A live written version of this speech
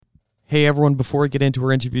Hey everyone, before we get into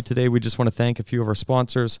our interview today, we just want to thank a few of our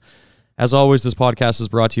sponsors. As always, this podcast is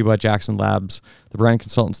brought to you by Jackson Labs, the brand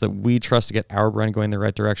consultants that we trust to get our brand going in the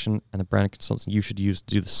right direction, and the brand consultants you should use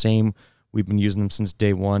to do the same. We've been using them since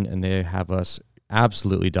day one, and they have us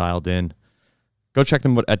absolutely dialed in. Go check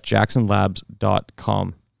them out at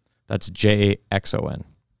jacksonlabs.com. That's Jaxon.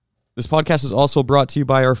 This podcast is also brought to you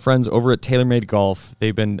by our friends over at TaylorMade Golf.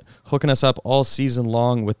 They've been hooking us up all season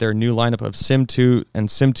long with their new lineup of Sim 2 and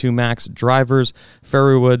Sim 2 Max drivers,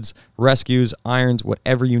 fairway woods, rescues, irons,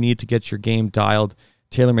 whatever you need to get your game dialed.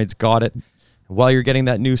 TaylorMade's got it. While you're getting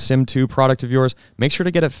that new Sim 2 product of yours, make sure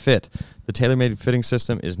to get it fit. The TaylorMade fitting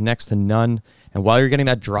system is next to none. And while you're getting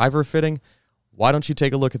that driver fitting, why don't you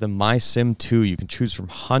take a look at the My Sim 2? You can choose from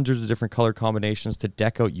hundreds of different color combinations to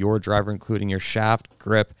deck out your driver, including your shaft,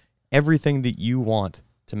 grip, everything that you want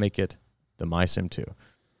to make it the My Sim 2.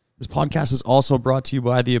 This podcast is also brought to you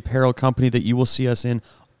by the apparel company that you will see us in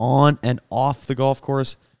on and off the golf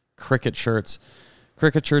course, Cricket Shirts.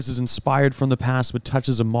 Cricket Shirts is inspired from the past with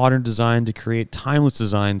touches of modern design to create timeless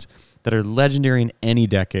designs that are legendary in any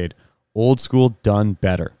decade. Old school done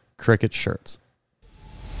better. Cricket Shirts.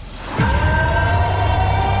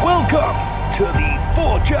 Welcome to the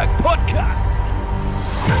Four Jack Podcast.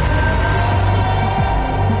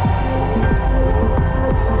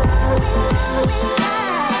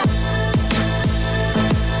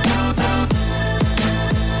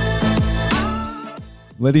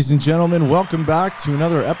 Ladies and gentlemen, welcome back to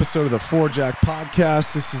another episode of the Four Jack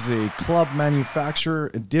Podcast. This is a club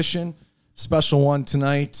manufacturer edition, special one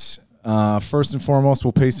tonight. First and foremost,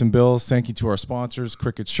 we'll pay some bills. Thank you to our sponsors,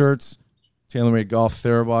 Cricket Shirts, TaylorMade Golf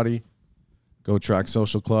Therabody, Go Track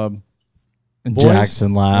Social Club, and Boys,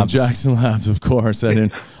 Jackson Labs. and Jackson Labs, of course.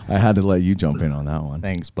 I had to let you jump in on that one.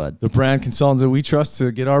 Thanks, bud. The brand consultants that we trust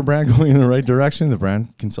to get our brand going in the right direction. The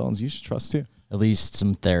brand consultants you should trust too. At least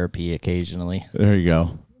some therapy occasionally. There you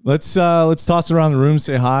go. Let's toss it around the room.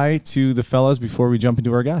 Say hi to the fellas before we jump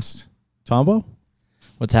into our guest. Tombo?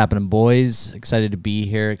 What's happening, boys? Excited to be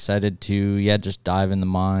here. Excited to, just dive in the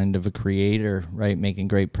mind of a creator, right? Making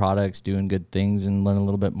great products, doing good things, and learn a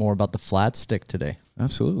little bit more about the flat stick today.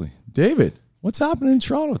 Absolutely. David, what's happening in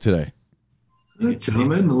Toronto today? Hey,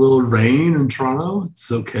 gentlemen, a little rain in Toronto.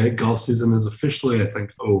 It's okay. Golf season is officially, I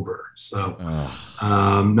think, over. So,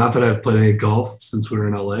 not that I've played any golf since we were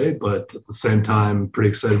in LA, but at the same time, pretty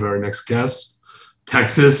excited about our next guest.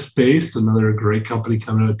 Texas-based, another great company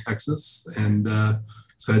coming out of Texas, and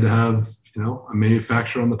excited to have a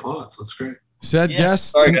manufacturer on the pod. So it's great. Said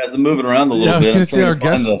guest. Sorry, guys, I'm moving around a little bit. Yeah, I was going to say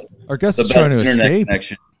our guest is trying to escape.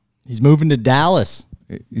 Connection. He's moving to Dallas.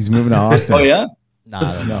 He's moving to Austin. Oh, yeah?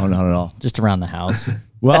 No, not at all. Just around the house.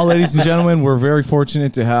 Well, ladies and gentlemen, we're very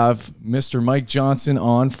fortunate to have Mr. Mike Johnson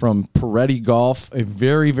on from Piretti Golf, a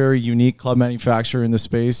very, very unique club manufacturer in the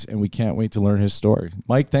space, and we can't wait to learn his story.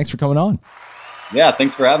 Mike, thanks for coming on. Yeah,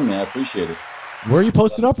 thanks for having me. I appreciate it. Where are you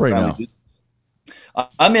posted up right now?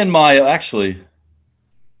 I'm in my, actually.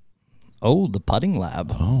 Oh, the putting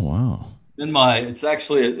lab. Oh, wow.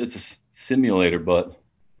 It's a simulator, but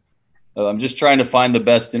I'm just trying to find the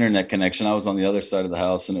best internet connection. I was on the other side of the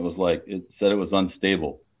house, and it said it was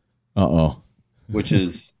unstable. Uh-oh. Which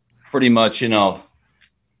is pretty much,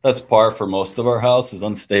 that's par for most of our house is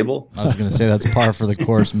unstable. I was going to say that's par for the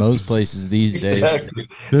course most places these days. Exactly.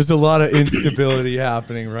 There's a lot of instability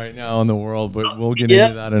happening right now in the world, but we'll get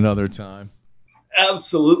into that another time.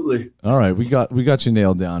 Absolutely. All right, we got you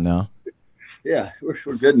nailed down now. Yeah,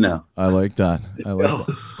 we're good now. I like that.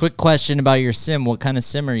 Quick question about your sim. What kind of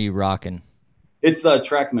sim are you rocking? It's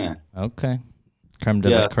TrackMan. Okay. Creme de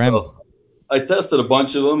la creme. So I tested a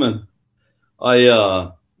bunch of them, and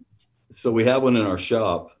so we have one in our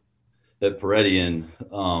shop at Piretti, and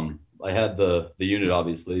I had the unit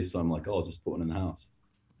obviously, so I'm like, I'll just put one in the house.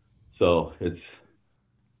 So it's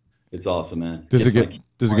awesome, man. Does it get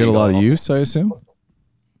a lot of use, I assume?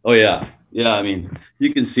 Oh yeah. Yeah, I mean,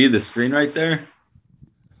 you can see the screen right there.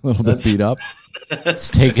 A little bit beat up. It's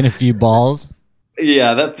taking a few balls.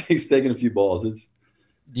 Yeah, that thing's taking a few balls.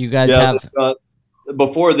 Do you guys have...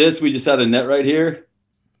 before this, we just had a net right here.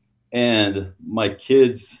 And my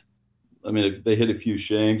kids, they hit a few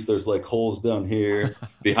shanks. There's like holes down here.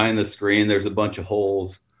 Behind the screen, there's a bunch of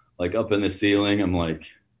holes like up in the ceiling. I'm like,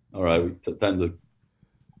 all right, time to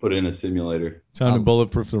put in a simulator. Time to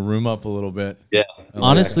bulletproof the room up a little bit. Yeah.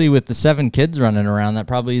 Honestly, with the 7 kids running around, that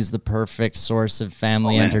probably is the perfect source of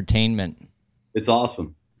family entertainment. It's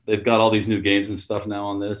awesome. They've got all these new games and stuff now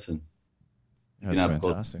on this, and that's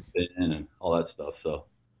fantastic. And all that stuff. So,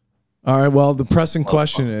 all right. Well, the pressing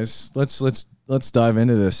question is, let's dive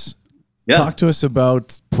into this. Yeah. Talk to us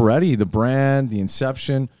about Piretti, the brand, the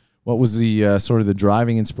inception. What was the sort of the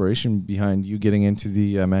driving inspiration behind you getting into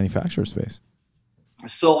the manufacturer space?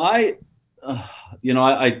 So I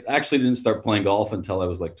actually didn't start playing golf until I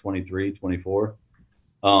was like 23, 24.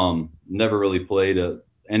 Never really played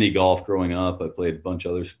any golf growing up. I played a bunch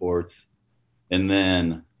of other sports. And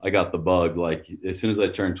then I got the bug. Like as soon as I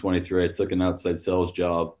turned 23, I took an outside sales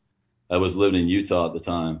job. I was living in Utah at the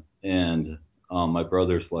time. And my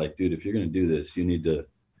brother's like, dude, if you're going to do this, you need to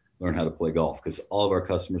learn how to play golf, because all of our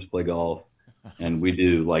customers play golf. And we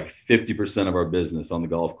do like 50% of our business on the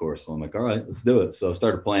golf course. So I'm like, all right, let's do it. So I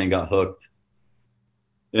started playing, got hooked.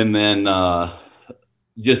 And then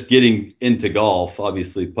just getting into golf,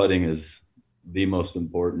 obviously putting is the most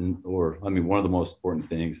important, one of the most important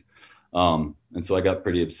things. And so I got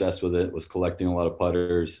pretty obsessed with it, was collecting a lot of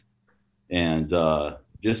putters, and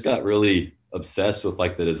just got really obsessed with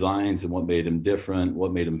like the designs and what made them different,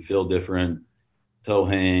 what made them feel different, toe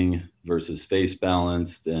hang versus face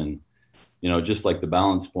balanced, and just like the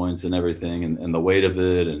balance points and everything, and the weight of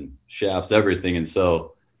it and shafts, everything. And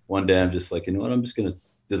so one day I'm just like, you know what, I'm just going to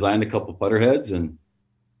design a couple putter heads and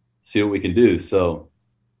see what we can do. So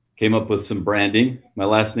came up with some branding. My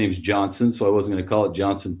last name's Johnson, so I wasn't going to call it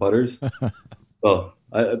Johnson Putters. So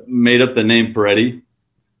I made up the name Piretti,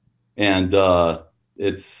 and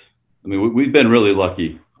we've been really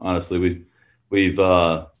lucky, honestly. We've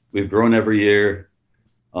grown every year.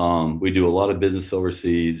 We do a lot of business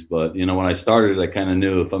overseas, but when I started, I kind of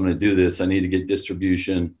knew if I'm going to do this, I need to get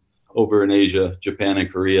distribution over in Asia, Japan,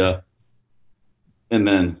 and Korea, and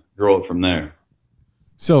then grow it from there.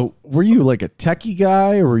 So were you like a techie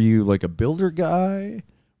guy, or were you like a builder guy?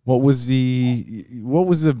 What was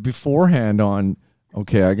the beforehand on,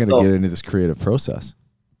 okay, I got to get into this creative process?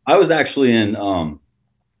 I was actually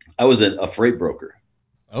I was a freight broker.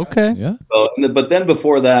 Okay. Yeah. But then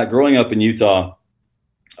before that, growing up in Utah,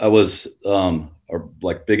 I was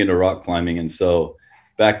like big into rock climbing. And so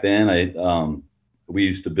back then we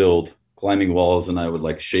used to build climbing walls, and I would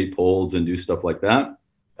like shape holds and do stuff like that.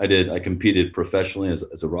 I competed professionally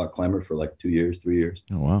as a rock climber for like 3 years.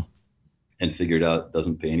 Oh, wow. And figured out it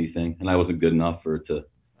doesn't pay anything. And I wasn't good enough for it to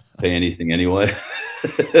pay anything anyway.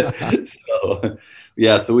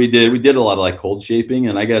 So we did a lot of like hold shaping.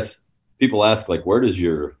 And I guess people ask like, where does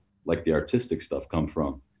your, like the artistic stuff come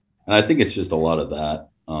from? And I think it's just a lot of that.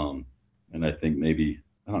 And I think maybe,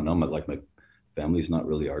 I don't know, my family's not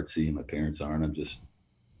really artsy. My parents aren't.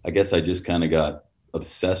 I guess I just kind of got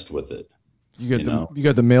obsessed with it. You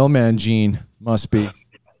got the mailman gene, must be.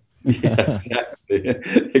 Yeah,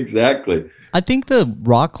 exactly. I think the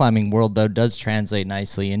rock climbing world, though, does translate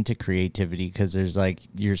nicely into creativity, because there's like,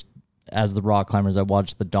 as the rock climbers, I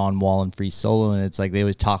watched the Don Wall and Free Solo, and it's like they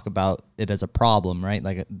always talk about it as a problem, right?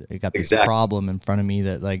 Like I got this problem in front of me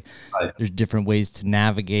that like there's different ways to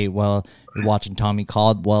navigate. While you're watching Tommy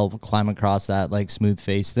Caldwell climb across that like smooth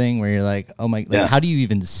face thing, where you're like, oh my, like how do you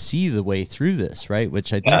even see the way through this, right?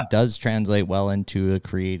 Which I think does translate well into a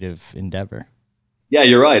creative endeavor. Yeah,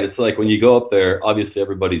 you're right. It's like when you go up there, obviously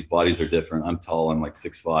everybody's bodies are different. I'm tall, I'm like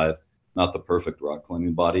 6'5", not the perfect rock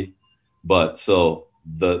climbing body, but so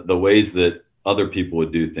the ways that other people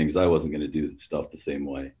would do things, I wasn't going to do stuff the same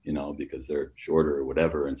way, because they're shorter or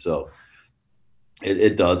whatever. And so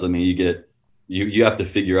it does. I mean, you have to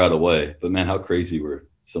figure out a way, but man, how crazy were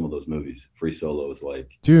some of those movies? Free Solo is like,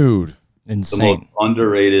 dude, insane. The most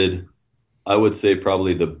underrated, I would say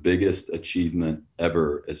probably the biggest achievement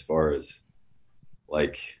ever, as far as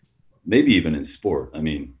like maybe even in sport. I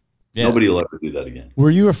mean, nobody will ever do that again. Were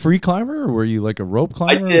you a free climber, or were you like a rope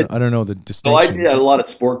climber? I don't know the distinction. So I did a lot of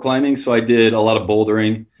sport climbing. So I did a lot of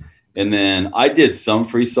bouldering, and then I did some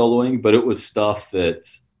free soloing, but it was stuff that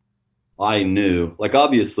I knew. Like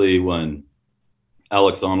obviously when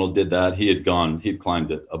Alex Arnold did that, he'd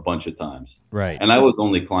climbed it a bunch of times. Right. And I was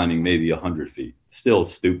only climbing maybe 100 feet. Still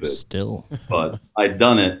stupid. But I'd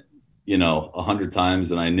done it, 100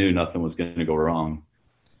 times, and I knew nothing was going to go wrong.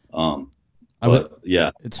 I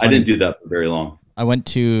didn't do that for very long. I went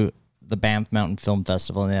to the Banff Mountain Film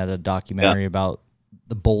Festival, and they had a documentary about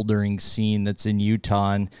the bouldering scene that's in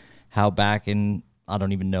Utah, and how back in, I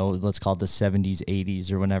don't even know, let's call it the 70s,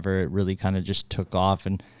 80s, or whenever it really kind of just took off.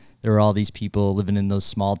 And there were all these people living in those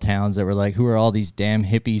small towns that were like, who are all these damn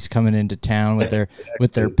hippies coming into town with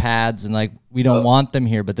their pads, and like, we don't want them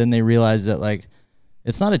here. But then they realized that like,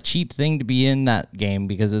 it's not a cheap thing to be in that game,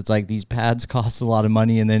 because it's like these pads cost a lot of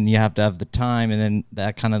money, and then you have to have the time, and then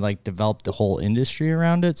that kind of like developed the whole industry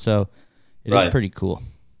around it. So it is pretty cool.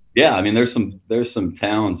 Yeah, I mean, there's some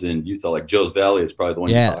towns in Utah, like Joe's Valley is probably the one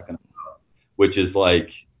you're talking about, which is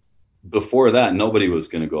like, before that, nobody was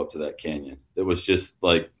going to go up to that canyon. It was just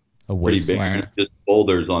like a wasteland, just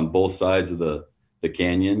boulders on both sides of the the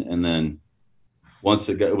canyon. And then once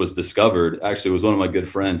it was discovered, actually it was one of my good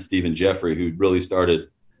friends, Stephen Jeffrey, who really started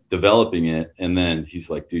developing it. And then he's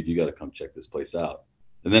like, dude, you got to come check this place out.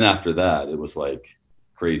 And then after that, it was like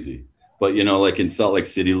crazy. But, you know, like in Salt Lake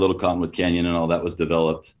City, Little Cottonwood Canyon and all that was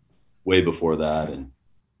developed way before that. And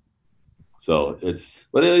so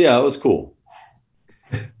yeah, it was cool.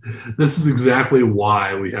 This is exactly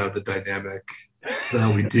why we have the dynamic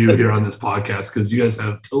that we do here on this podcast, because you guys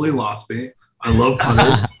have totally lost me. I love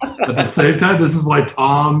putters. At the same time, this is why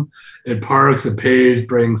Tom and Parks and Pays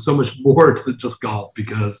bring so much more to just golf,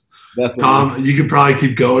 because definitely. Tom, you could probably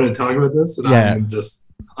keep going and talking about this, and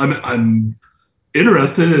I'm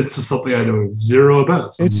interested. It's just something I know zero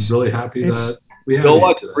about. So I'm really happy that we have. Go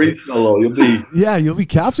watch Free Solo. You'll be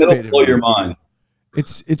captivated. It'll blow your mind.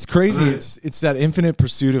 It's crazy. Right. It's that infinite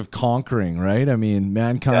pursuit of conquering, right? I mean,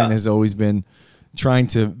 mankind has always been trying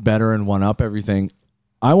to better and one up everything.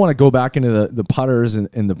 I want to go back into the putters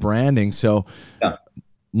and the branding. So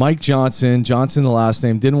Mike Johnson, the last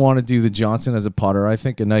name, didn't want to do the Johnson as a putter. I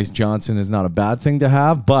think a nice Johnson is not a bad thing to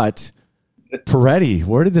have, but Piretti,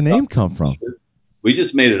 where did the name come from? We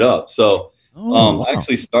just made it up. So wow. I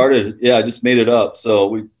actually started, I just made it up.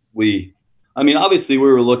 So I mean, obviously we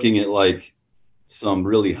were looking at like some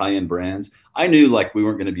really high-end brands. I knew like we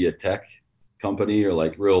weren't going to be a tech company or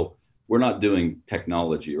like we're not doing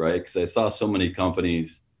technology, right? Because I saw so many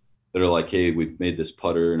companies that are like, hey, we've made this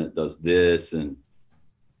putter and it does this. And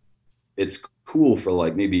it's cool for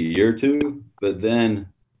like maybe a year or two, but then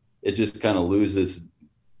it just kind of loses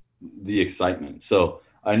the excitement. So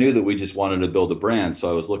I knew that we just wanted to build a brand. So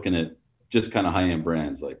I was looking at just kind of high-end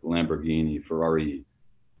brands like Lamborghini, Ferrari,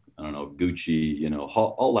 I don't know, Gucci, you know,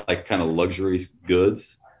 all like kind of luxury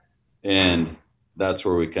goods. And that's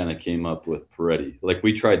where we kind of came up with Piretti. Like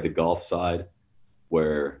we tried the golf side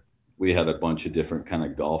where we had a bunch of different kind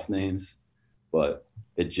of golf names, but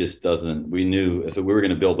it just doesn't, we knew if we were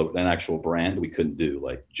going to build an actual brand, we couldn't do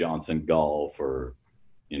like Johnson Golf or,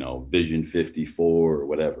 you know, Vision 54 or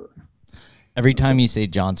whatever. Every time you say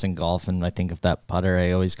Johnson Golf and I think of that putter,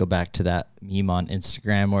 I always go back to that meme on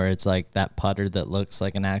Instagram where it's like that putter that looks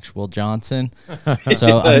like an actual Johnson.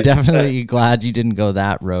 So I'm definitely glad you didn't go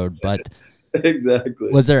that road. But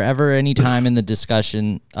exactly. Was there ever any time in the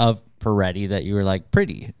discussion of Piretti that you were like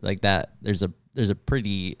pretty like that? There's a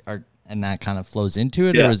pretty art and that kind of flows into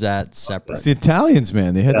it, or was that separate? It's the Italians,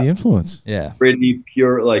 man. They had the influence. Yeah. Pretty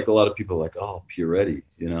pure, like a lot of people are like, oh, Piretti,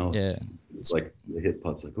 you know? Yeah. It's like the hit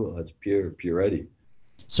putts like, oh, that's Piretti.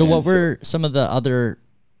 So what were some of the other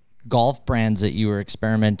golf brands that you were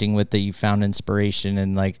experimenting with that you found inspiration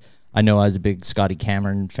in? Like, I know I was a big Scotty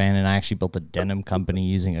Cameron fan, and I actually built a denim company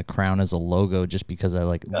using a crown as a logo just because I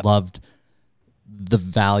loved the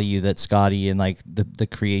value that Scotty and like the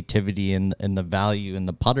creativity and the value in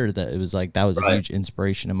the putter that it was like, that was a huge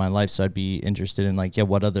inspiration in my life. So I'd be interested in like,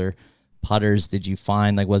 what other putters did you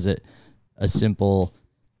find? Like, was it a simple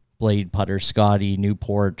blade putter, Scotty,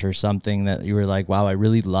 Newport or something that you were like, wow, I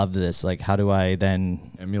really love this. Like, how do I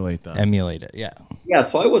then emulate it? Yeah. Yeah.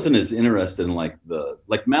 So I wasn't as interested in like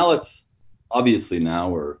mallets. Obviously now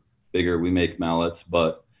we're bigger. We make mallets,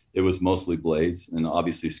 but it was mostly blades. And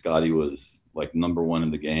obviously Scotty was like number one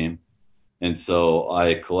in the game. And so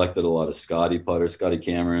I collected a lot of Scotty putters, Scotty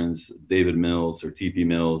Camerons, David Mills or TP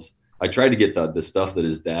Mills. I tried to get the stuff that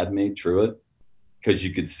his dad made, Truett, because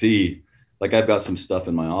you could see, like I've got some stuff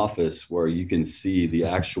in my office where you can see the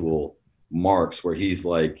actual marks where he's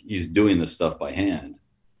doing this stuff by hand.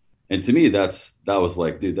 And to me, that was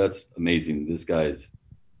like, dude, that's amazing. This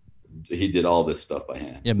he did all this stuff by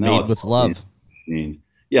hand. Yeah, made with love.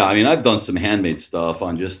 Yeah, I mean, I've done some handmade stuff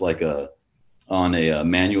on just like a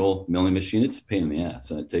manual milling machine. It's a pain in the ass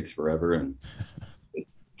and it takes forever and it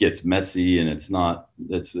gets messy and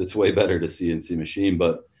it's way better to CNC machine.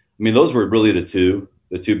 But I mean, those were really the two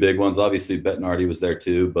big ones. Obviously Bettinardi was there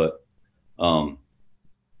too, but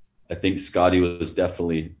I think Scotty was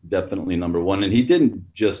definitely number one. And he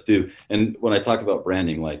didn't just and when I talk about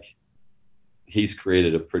branding, like he's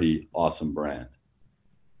created a pretty awesome brand.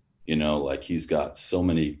 You know, like he's got so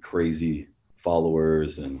many crazy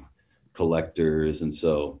followers and collectors. And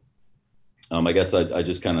so I guess I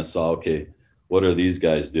just kind of saw, okay, what are these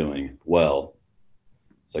guys doing? Well,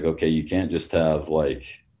 it's like, okay, you can't just have like,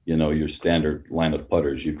 you know, your standard line of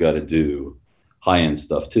putters. You've got to do high-end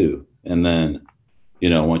stuff too. And then, you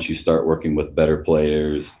know, once you start working with better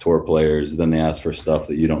players, tour players, then they ask for stuff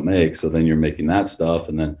that you don't make. So then you're making that stuff.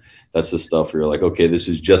 And then that's the stuff where you're like, okay, this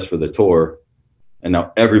is just for the tour. And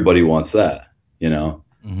now everybody wants that, you know?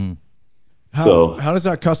 Mm-hmm. How does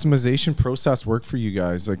that customization process work for you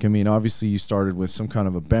guys? Like, I mean, obviously you started with some kind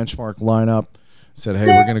of a benchmark lineup. said, hey,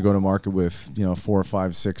 we're going to go to market with, 4,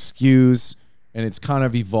 5, 6 SKUs. And it's kind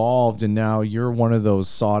of evolved, and now you're one of those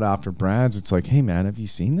sought-after brands. It's like, hey, man, have you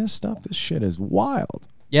seen this stuff? This shit is wild.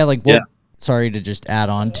 Yeah, sorry to just add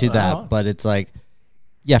on to that, but it's like,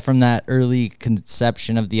 from that early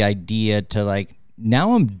conception of the idea to like,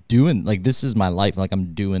 now I'm doing, like, this is my life. Like,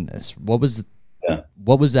 I'm doing this. What was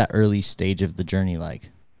that early stage of the journey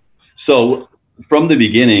like? So from the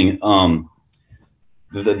beginning,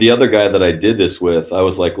 the other guy that I did this with, I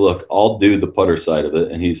was like, look, I'll do the putter side of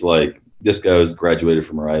it. And he's like, this guy was graduated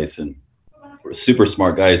from Rice and super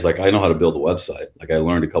smart guy. He's like, I know how to build a website. Like, I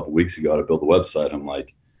learned a couple weeks ago how to build a website. I'm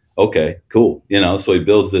like, okay, cool. So he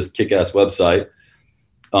builds this kick-ass website,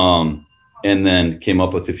 and then came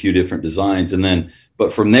up with a few different designs.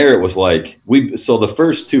 But from there, it was like, so the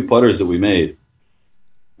first 2 putters that we made,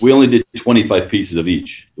 we only did 25 pieces of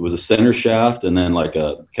each. It was a center shaft and then like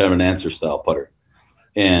a kind of an answer style putter.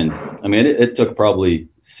 And I mean, it took probably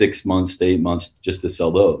 6 months to 8 months just to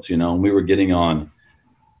sell those, and we were getting on,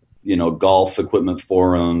 golf equipment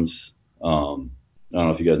forums. I don't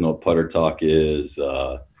know if you guys know what Putter Talk is,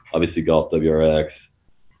 obviously Golf WRX,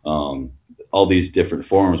 all these different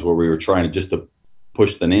forums where we were trying to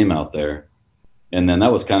push the name out there. And then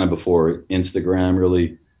that was kind of before Instagram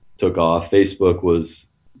really took off. Facebook was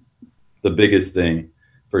the biggest thing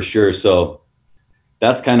for sure. So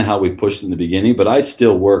that's kind of how we pushed in the beginning, but I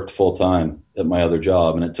still worked full time at my other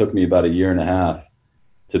job. And it took me about 1.5 years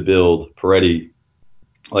to build Piretti.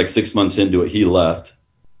 Like 6 months into it, he left.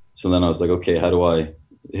 So then I was like, okay,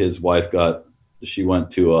 his wife she went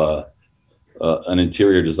to an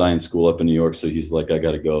interior design school up in New York. So he's like, I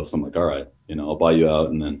got to go. So I'm like, all right, I'll buy you out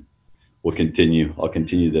and then I'll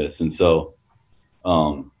continue this. And so,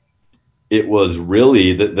 it was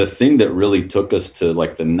really the thing that really took us to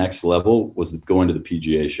like the next level was going to the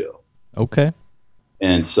PGA show. Okay.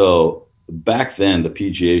 And so back then, the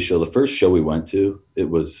PGA show, the first show we went to, it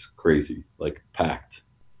was crazy, like packed.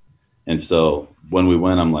 And so when we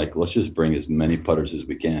went, I'm like, let's just bring as many putters as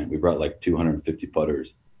we can. We brought like 250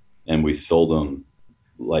 putters and we sold them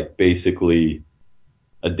like basically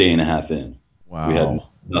a 1.5 days in. Wow. We had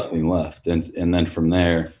nothing left. And then from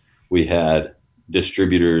there, we had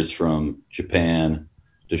distributors from Japan,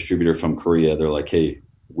 distributor from Korea. They're like, hey,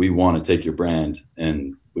 we want to take your brand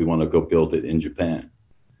and we want to go build it in Japan.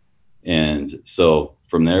 And so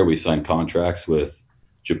from there, we signed contracts with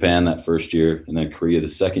Japan that first year and then Korea the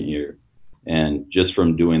second year. And just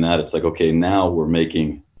from doing that, it's like, okay, now we're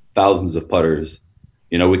making thousands of putters.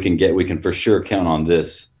 We can for sure count on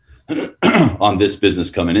this, on this business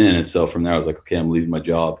coming in. And so from there, I was like, okay, I'm leaving my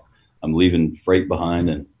job. I'm leaving freight behind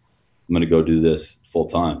and I'm going to go do this full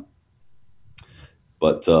time.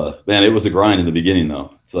 But man, it was a grind in the beginning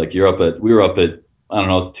though. It's like we were up at, I don't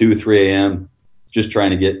know, 2, 3 a.m. just trying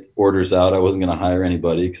to get orders out. I wasn't going to hire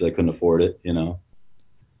anybody because I couldn't afford it,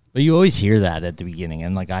 But you always hear that at the beginning.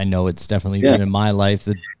 And like, I know it's definitely been in my life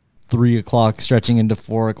that 3 o'clock stretching into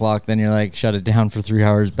 4 o'clock, then you're like, shut it down for 3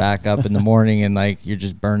 hours, back up in the morning. And like, you're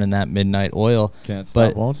just burning that midnight oil. Can't stop,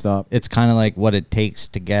 but won't stop. It's kind of like what it takes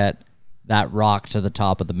to get that rock to the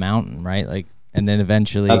top of the mountain, right? Like, and then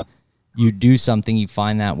eventually you do something, you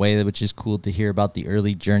find that way, which is cool to hear about the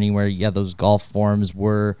early journey where, those golf forums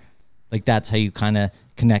were like, that's how you kind of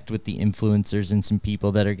connect with the influencers and some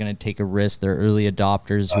people that are going to take a risk. They're early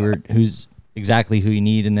adopters who's exactly who you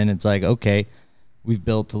need. And then it's like, okay, we've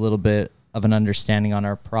built a little bit of an understanding on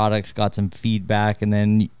our product, got some feedback, and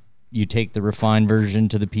then you take the refined version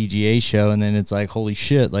to the PGA show, and then it's like, holy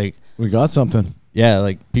shit, like, we got something. Yeah,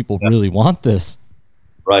 like people really want this.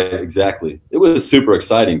 Right, exactly. It was super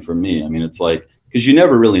exciting for me. I mean, it's like, because you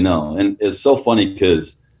never really know. And it's so funny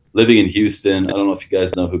because living in Houston, I don't know if you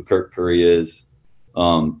guys know who Kurt Curry is.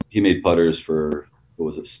 He made putters for, what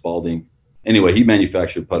was it, Spalding? Anyway, he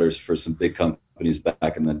manufactured putters for some big companies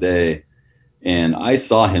back in the day. And I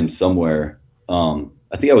saw him somewhere.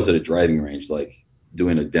 I think I was at a driving range, like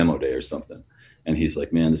doing a demo day or something. And he's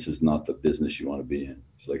like, man, this is not the business you want to be in.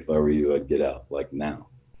 He's like, if I were you, I'd get out like now,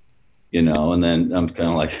 and then I'm kind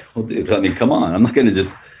of like, well, dude, I mean, come on, I'm not going to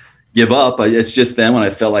just give up. It's just then when I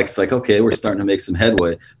felt like, it's like, okay, we're starting to make some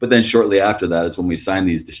headway. But then shortly after that is when we signed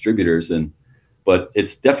these distributors. But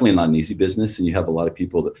it's definitely not an easy business. And you have a lot of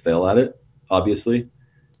people that fail at it, obviously.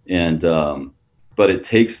 And, but it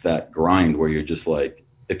takes that grind where you're just like,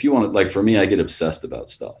 if you want to, like for me, I get obsessed about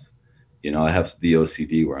stuff. I have the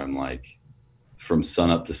OCD where I'm like, from sun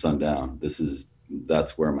up to sundown,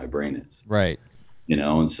 that's where my brain is. Right.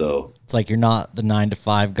 And so it's like, you're not the 9 to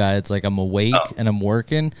 5 guy. It's like, I'm awake and I'm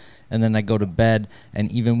working and then I go to bed.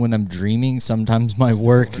 And even when I'm dreaming, sometimes my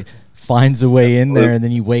work finds a way in there. And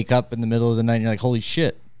then you wake up in the middle of the night and you're like, holy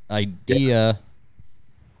shit, idea.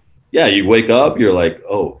 yeah, you wake up, you're like,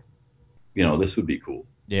 oh, this would be cool.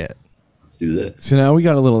 Yeah. Let's do this. So now we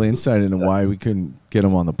got a little insight into why we couldn't get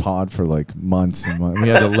him on the pod for like months and months. We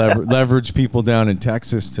had to leverage people down in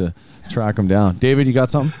Texas to track him down. David, you got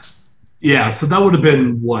something? Yeah, so that would have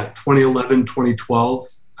been what, 2011, 2012,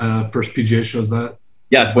 first PGA shows that?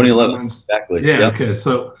 Yeah, 2011, exactly. Yeah, yep. Okay.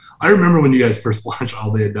 So I remember when you guys first launched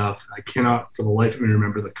All Day Enough. I cannot for the life of me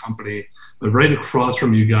remember the company, but right across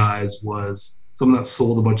from you guys was someone that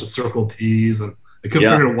sold a bunch of Circle Ts, and I couldn't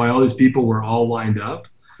figure out why all these people were all lined up.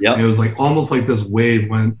 Yeah, it was like almost like this wave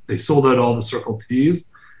when they sold out all the Circle Ts,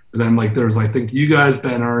 and then like there's I think you guys,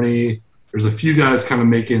 Ben Arney, there's a few guys kind of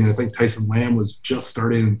making. I think Tyson Lamb was just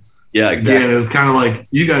starting. Yeah, exactly. Again, it was kind of like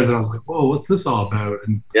you guys, and I was like, whoa, what's this all about?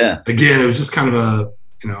 And again, it was just kind of a,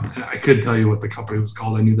 I couldn't tell you what the company was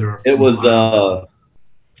called. I knew there were. It was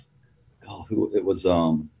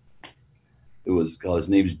his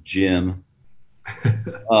name's Jim.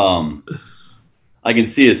 I can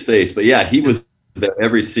see his face, but yeah, he was there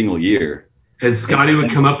every single year. And Scotty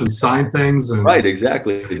would come up and sign things. And right,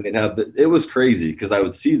 exactly. They'd have it was crazy because I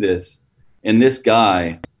would see this, and this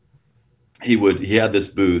guy, he had this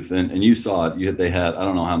booth, and you saw it. They had, I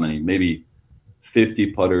don't know how many, maybe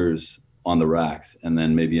 50 putters on the racks, and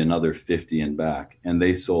then maybe another 50 in back, and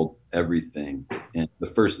they sold everything. And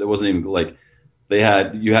it wasn't even like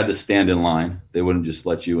you had to stand in line. They wouldn't just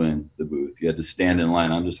let you in the booth. You had to stand in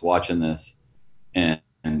line. I'm just watching this, and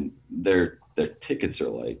their tickets are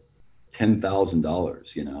like $10,000,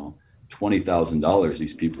 $20,000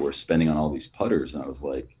 these people were spending on all these putters. And I was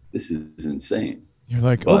like, this is insane. You're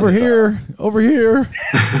like, over here. Over here.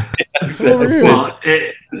 Well,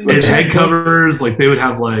 and head covers, like they would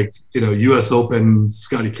have like, US Open,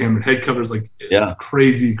 Scotty Cameron head covers, like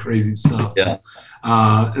crazy, crazy stuff. Yeah.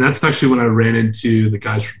 And that's actually when I ran into the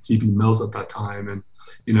guys from TP Mills at that time. And,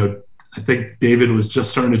 I think David was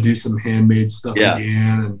just starting to do some handmade stuff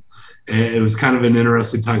again. And it was kind of an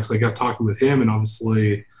interesting time because I got talking with him, and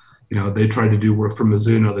obviously, they tried to do work for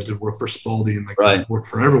Mizuno, they did work for Spalding, and like work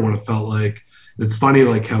for everyone. It felt like it's funny,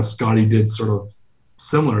 like how Scotty did sort of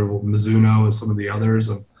similar with Mizuno and some of the others,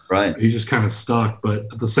 and he just kind of stuck. But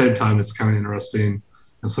at the same time, it's kind of interesting.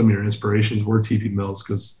 And some of your inspirations were TP Mills,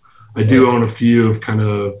 because I do own a few of kind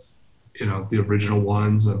of the original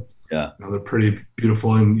ones, and they're pretty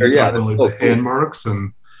beautiful. And you talk about like the hand marks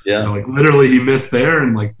and. Yeah, like literally he missed there,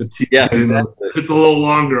 and like the T. Exactly. It's a little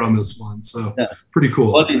longer on this one, so pretty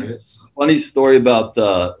cool. Funny story about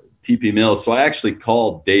TP Mills. So I actually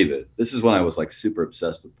called David. This is when I was like super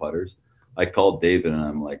obsessed with putters. I called David and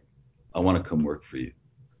I'm like, I want to come work for you.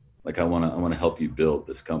 Like I want to help you build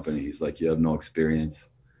this company. He's like, you have no experience.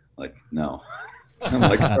 Like, no. I'm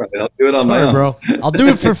like, all right, I'll do it on my own, bro. I'll do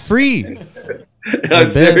it for free.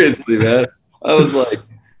 Seriously, man. I was like,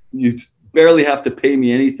 you barely have to pay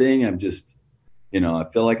me anything. I'm just, I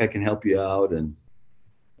feel like I can help you out. And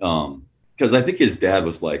because I think his dad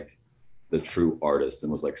was like the true artist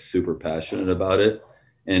and was like super passionate about it.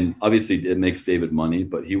 And obviously it makes David money,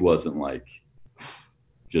 but he wasn't like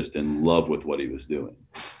just in love with what he was doing,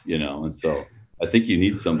 And so I think you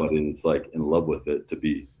need somebody that's like in love with it to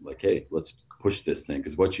be like, hey, let's push this thing,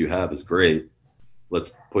 because what you have is great.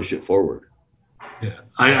 Let's push it forward. Yeah,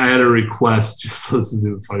 I had a request, just so this is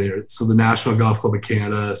even funnier. So the National Golf Club of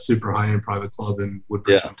Canada, super high-end private club in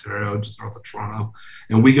Woodbridge, Ontario, just north of Toronto.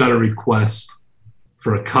 And we got a request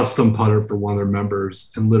for a custom putter for one of their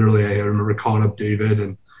members. And literally, I remember calling up David,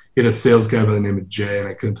 and he had a sales guy by the name of Jay, and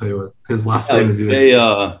I couldn't tell you what his last name is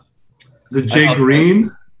either. Is it Jay Green?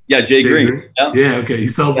 Yeah, Jay Green. Yeah, okay. He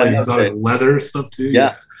sells like exotic leather stuff too.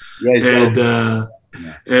 Yeah.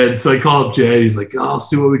 And so I call up Jay, and he's like, I'll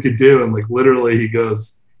see what we could do. And like literally he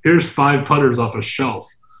goes, here's 5 putters off a shelf.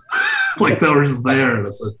 Like that were just there. And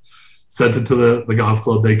I sent it to the golf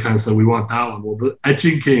club. They kind of said, we want that one. Well, the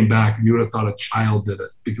etching came back, and you would have thought a child did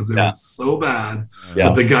it because it was so bad.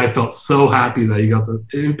 But the guy felt so happy that he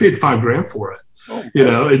paid $5,000 for it.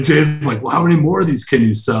 And Jay's like, well, how many more of these can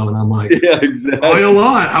you sell? And I'm like, a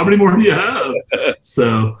lot. How many more do you have?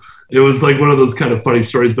 So it was like one of those kind of funny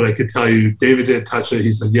stories, but I could tell you, David didn't touch it.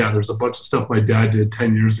 He said, there's a bunch of stuff my dad did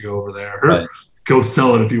 10 years ago over there. Go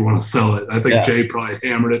sell it if you want to sell it. I think Jay probably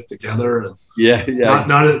hammered it together. And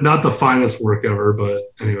not the finest work ever, but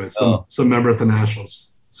anyway, some member at the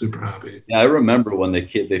Nationals super happy. Yeah, I remember when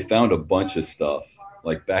they found a bunch of stuff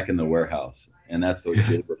like back in the warehouse, and that's what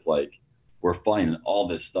Jay was like. We're finding all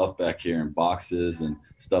this stuff back here in boxes and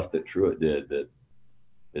stuff that Truett did that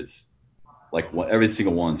it's like every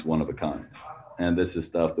single one's one of a kind. And this is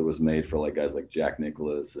stuff that was made for like guys like Jack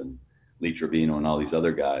Nicklaus and Lee Trevino and all these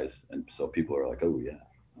other guys. And so people are like, oh yeah,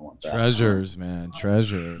 I want that. Treasures, man,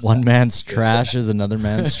 treasures. One man's trash is another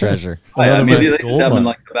man's treasure. I mean, man's they just gold have them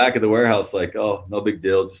mine. like the back of the warehouse, like, oh, no big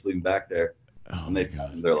deal, just leave them back there. Oh And my they God.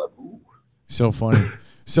 find them, they're like, ooh. So funny.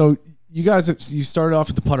 So you guys, you started off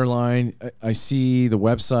at the putter line. I see the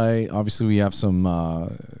website. Obviously, we have some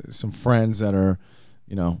friends that are,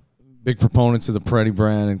 big proponents of the Piretti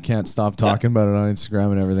brand and can't stop talking about it on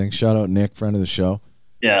Instagram and everything. Shout out Nick, friend of the show.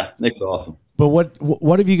 Yeah, Nick's awesome. But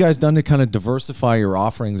what have you guys done to kind of diversify your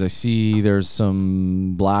offerings? I see there's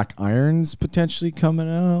some black irons potentially coming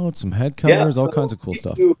out, some head covers, all kinds of cool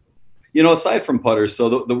stuff. Aside from putters, so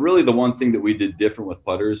the one thing that we did different with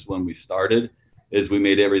putters when we started is we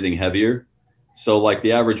made everything heavier. So like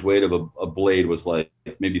the average weight of a blade was like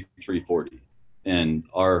maybe 340, and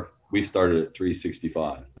we started at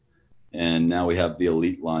 365, and now we have the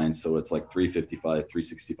elite line, so it's like 355,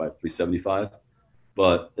 365, 375.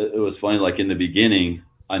 But it was funny, like in the beginning,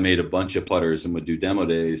 I made a bunch of putters and would do demo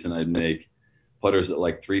days, and I'd make putters at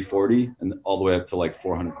like 340 and all the way up to like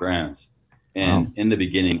 400 grams. And in the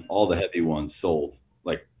beginning, all the heavy ones sold,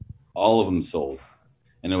 like all of them sold.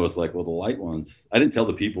 And it was like, well, the light ones, I didn't tell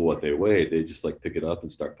the people what they weighed. They just like pick it up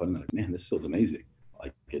and start putting it. Like, man, this feels amazing.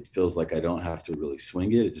 Like it feels like I don't have to really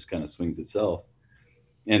swing it. It just kind of swings itself.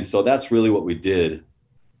 And so that's really what we did,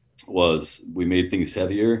 was we made things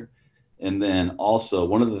heavier. And then also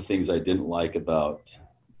one of the things I didn't like about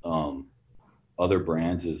other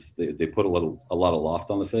brands is they put a lot of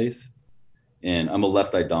loft on the face. And I'm a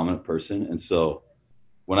left eye dominant person. And so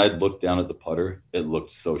when I looked down at the putter, it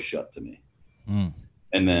looked so shut to me.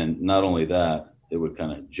 And then not only that, it would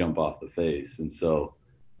kind of jump off the face. And so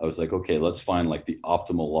I was like, okay, let's find like the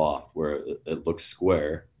optimal loft where it looks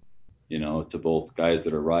square, to both guys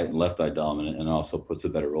that are right and left eye dominant, and also puts a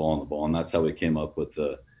better roll on the ball. And that's how we came up with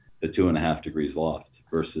the 2.5 degrees loft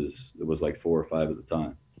versus it was like 4 or 5 at the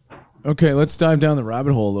time. Okay, let's dive down the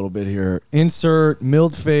rabbit hole a little bit here. Insert,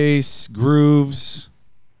 milled face, grooves.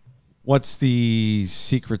 What's the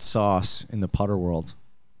secret sauce in the putter world?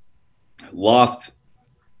 Loft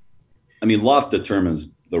determines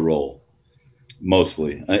the roll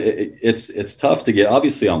mostly. It's tough to get,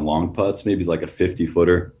 obviously on long putts, maybe like a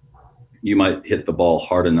 50-footer. You might hit the ball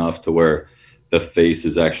hard enough to where the face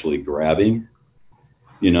is actually grabbing,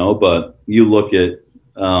 but you look at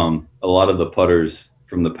a lot of the putters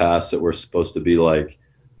from the past that were supposed to be like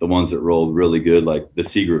the ones that rolled really good, like the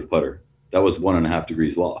Seagroove putter, that was 1.5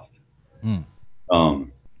 degrees loft.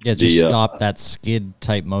 Just stop that skid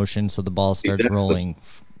type motion so the ball starts rolling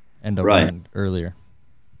end over end earlier.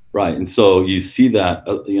 Right. And so you see that,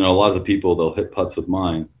 a lot of the people, they'll hit putts with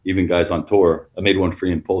mine, even guys on tour. I made one for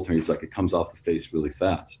Ian Poulter. He's like, it comes off the face really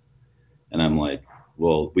fast. And I'm like,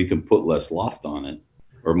 well, we can put less loft on it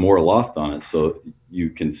or more loft on it. So you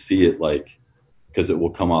can see it because it will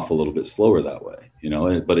come off a little bit slower that way,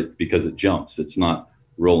 but because it jumps, it's not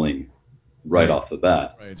rolling right off the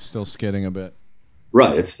bat. Right. It's still skidding a bit.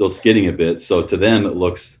 Right. It's still skidding a bit. So to them, it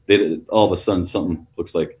looks, all of a sudden something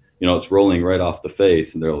looks like, it's rolling right off the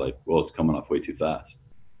face, and they're like, well, it's coming off way too fast.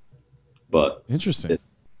 But interesting.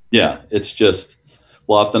 It's just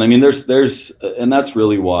loft. And I mean, there's, and that's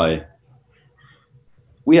really why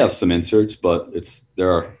we have some inserts, but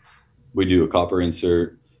we do a copper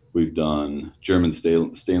insert. We've done German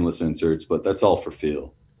stainless inserts, but that's all for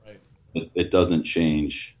feel. Right. It doesn't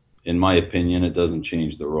change, in my opinion, it doesn't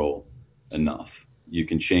change the roll enough. You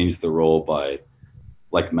can change the roll by,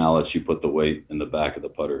 like mallets, you put the weight in the back of the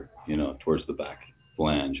putter, towards the back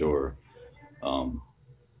flange, or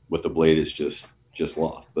with the blade is just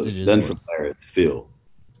loft. But then from there, it's feel.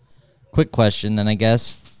 Quick question then, I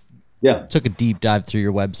guess. Yeah. Took a deep dive through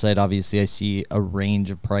your website. Obviously, I see a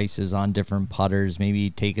range of prices on different putters. Maybe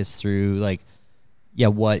take us through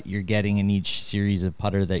what you're getting in each series of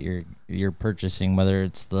putter that you're purchasing, whether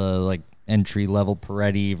it's the entry level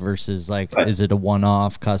Piretti versus is it a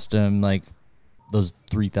one-off custom, those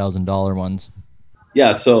 $3,000 ones?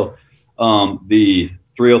 Yeah. So the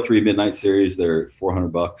 303 Midnight Series, they're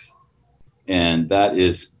 $400, and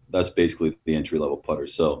that's basically the entry level putter.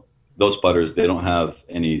 So those putters, they don't have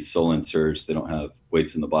any sole inserts. They don't have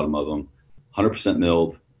weights in the bottom of them. 100%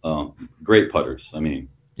 milled. Great putters. I mean,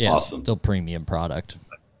 awesome. Still premium product.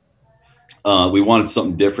 We wanted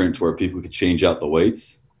something different to where people could change out the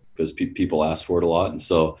weights, because people ask for it a lot. And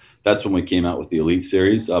so that's when we came out with the Elite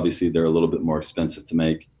Series. Obviously, they're a little bit more expensive to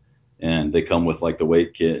make, and they come with the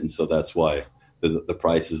weight kit. And so that's why the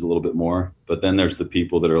price is a little bit more. But then there's the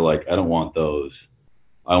people that are like, I don't want those.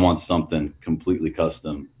 I want something completely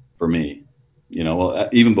custom for me. Well,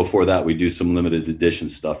 even before that, we do some limited edition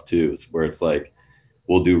stuff too. It's where it's like,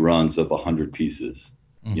 we'll do runs of 100 pieces,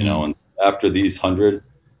 and after these 100,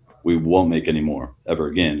 we won't make any more ever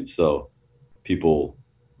again. So people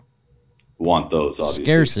want those, obviously.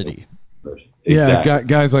 Scarcity. Yeah,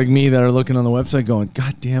 guys like me that are looking on the website going,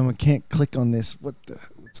 God damn, I can't click on this.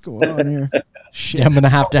 What's going on here? Shit. Yeah, I'm gonna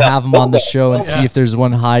have to have him on the show and see if the's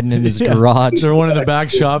one hiding in his garage. Is there one in the back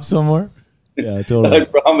shop somewhere? Yeah, totally. I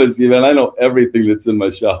promise you, man. I know everything that's in my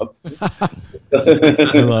shop. I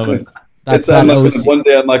love it. One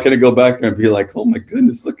day I'm not going to go back there and be like, oh my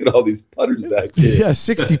goodness, look at all these putters back here. Yeah,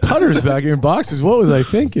 60 putters back here in boxes. What was I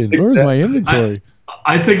thinking? Where was my inventory?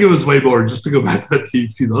 I think it was way more. Just to go back to that team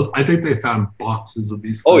too, I think they found boxes of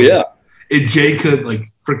these things. Oh yeah. And Jay could, like,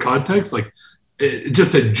 for context, like, it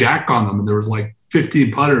just said Jack on them, and there was like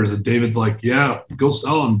 15 putters, and David's like, yeah, go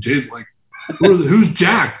sell them. Jay's like, who's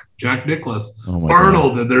Jack? Jack Nicholas.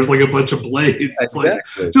 Arnold, and there's like a bunch of blades. It's like,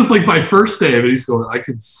 just like my first day, but he's going, I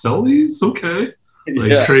could sell these? Okay.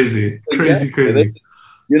 Like, crazy.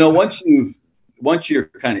 You know, once you're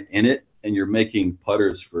kind of in it and you're making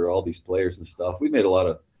putters for all these players and stuff, we made a lot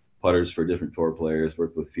of putters for different tour players,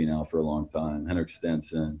 worked with Finau for a long time, Henrik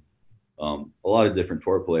Stenson, a lot of different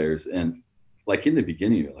tour players. And like in the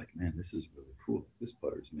beginning, you're like, man, this is really cool. This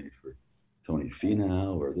putter's made for Tony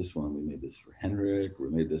Finau, or this one, we made this for Henrik. We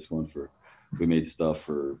made stuff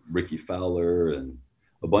for Ricky Fowler and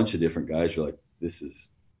a bunch of different guys. You're like, this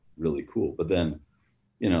is really cool. But then,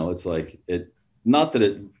 you know, it's like, not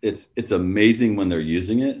that it's amazing when they're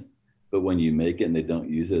using it, but when you make it and they don't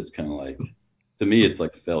use it, it's kind of like, to me, it's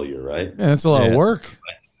like failure, right? Yeah, that's a lot of work.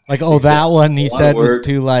 Like, oh, that one he said was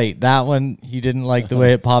too light. That one, he didn't like the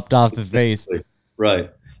way it popped off the face.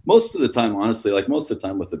 Right. Most of the time, honestly, like most of the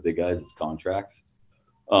time with the big guys, it's contracts.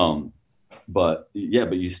 But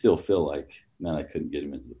you still feel like, man, I couldn't get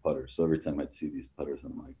him into the putter. So every time I'd see these putters,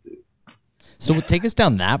 I'm like, dude. So take us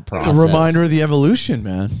down that process. It's a reminder of the evolution,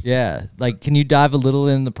 man. Yeah. Like, can you dive a little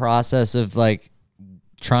in the process of like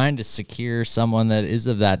trying to secure someone that is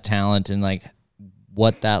of that talent and like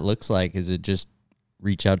what that looks like? Is it just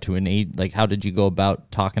reach out to an aide? Like, how did you go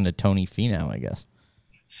about talking to Tony Finau, I guess?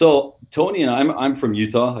 So Tony and I'm from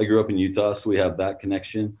Utah. I grew up in Utah, so we have that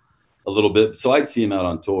connection a little bit. So I'd see him out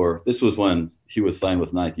on tour. This was when he was signed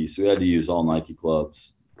with Nike, so we had to use all Nike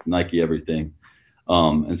clubs, Nike everything.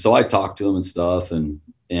 And so I talked to him and stuff.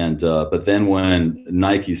 But then when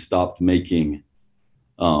Nike stopped making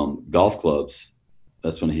golf clubs,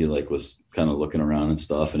 that's when he like was kind of looking around and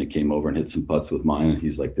stuff. And he came over and hit some putts with mine. And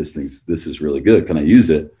he's like, this is really good. Can I use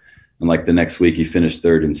it? And like the next week, he finished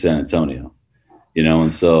third in San Antonio. You know,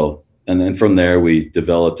 and then from there we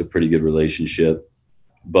developed a pretty good relationship.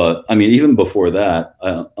 But I mean, even before that,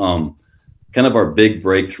 kind of our big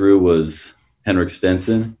breakthrough was Henrik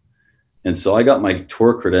Stenson. And so I got my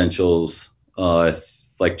tour credentials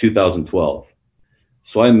like 2012.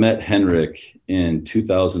 So I met Henrik in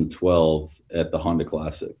 2012 at the Honda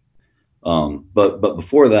Classic. But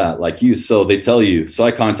before that, so they tell you, so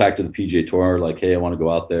I contacted the PGA Tour, like, hey, I want to go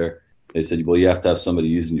out there. They said, well, you have to have somebody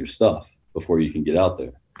using your stuff before you can get out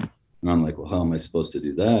there. And I'm like, well, how am I supposed to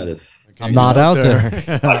do that if I'm not out there?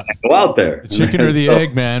 I can go out there. The chicken or the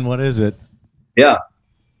egg, man? What is it? Yeah.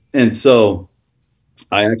 And so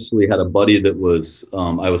I actually had a buddy that was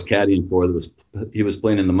I was caddying for. He was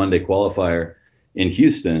playing in the Monday qualifier in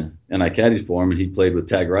Houston, and I caddied for him, and he played with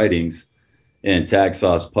Tag Ridings, and Tag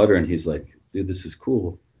saw his putter, and he's like, dude, this is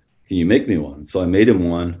cool. Can you make me one? So I made him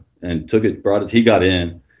one and brought it. He got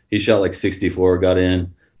in. He shot like 64, got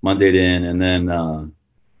in. Monday'd in, and then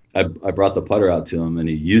I brought the putter out to him, and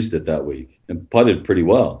he used it that week and putted pretty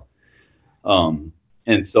well.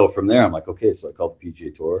 And so from there, I'm like, okay. So I called the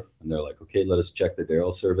PGA Tour, and they're like, okay, let us check the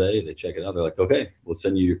Darrell survey. They check it out. They're like, okay, we'll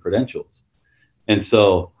send you your credentials. And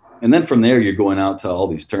then from there, you're going out to all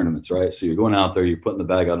these tournaments, right? So you're going out there, you're putting the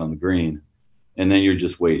bag out on the green, and then you're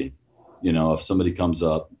just waiting. You know, if somebody comes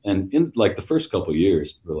up, and in like the first couple of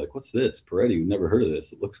years, we're like, what's this? Piretti, we've never heard of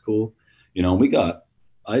this. It looks cool. You know,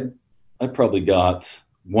 I probably got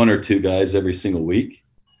one or two guys every single week.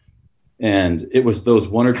 And it was those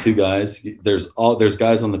one or two guys. There's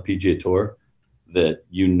guys on the PGA Tour that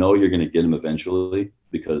you know you're going to get them eventually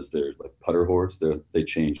because they're like putter whores. They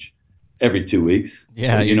change every 2 weeks.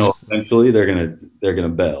 Yeah, and eventually they're gonna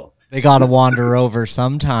bail. They got to wander over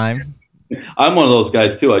sometime. I'm one of those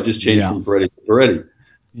guys too. I just changed from Piretti to Piretti.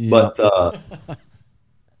 Yeah.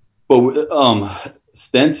 But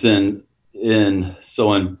Stenson in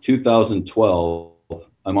 2012,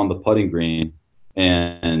 I'm on the putting green,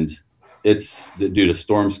 and it's due to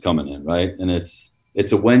storms coming in, right? And it's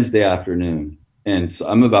a Wednesday afternoon, and so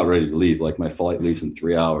I'm about ready to leave. Like my flight leaves in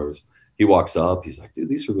 3 hours. He walks up. He's like, dude,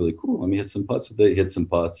 these are really cool. Let me hit some putts with it. He hit some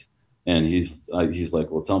putts, and he's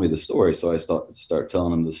like, well, tell me the story. So I start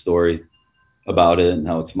telling him the story, about it and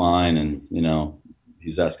how it's mine. And, you know, he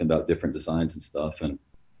was asking about different designs and stuff. And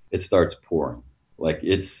it starts pouring. Like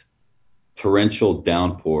it's torrential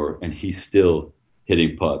downpour, and he's still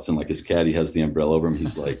hitting putts. And like his caddy has the umbrella over him.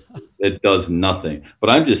 He's like, it does nothing. But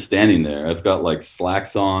I'm just standing there. I've got like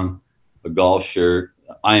slacks on, a golf shirt.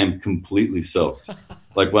 I am completely soaked.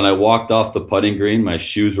 Like when I walked off the putting green, my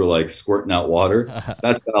shoes were like squirting out water.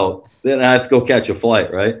 That's how, then I have to go catch a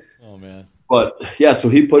flight, right? Oh, man. But yeah, so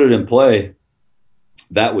he put it in play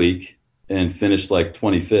that week and finished like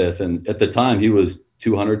 25th. And at the time, he was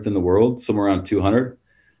 200th in the world, somewhere around 200.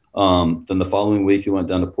 Then the following week, he went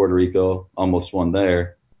down to Puerto Rico, almost won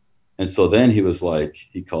there. And so then he was like,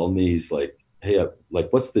 he called me. He's like, hey,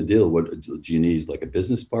 like, what's the deal? What do you need? Like a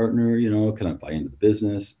business partner? You know, can I buy into the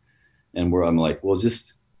business? And I'm like, well,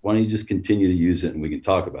 why don't you just continue to use it and we can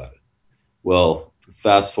talk about it? Well,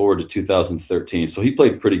 fast forward to 2013. So he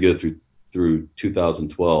played pretty good through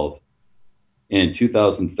 2012. In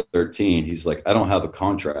 2013, he's like, I don't have a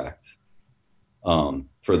contract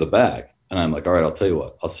for the bag. And I'm like, all right, I'll tell you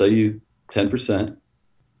what, I'll sell you 10%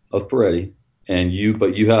 of Piretti,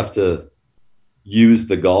 but you have to use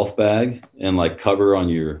the golf bag and like cover on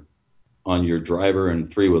your driver and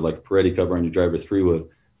 3-wood, like Piretti cover on your driver 3-wood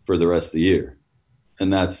for the rest of the year.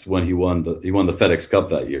 And that's when he won the FedEx Cup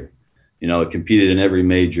that year. You know, it competed in every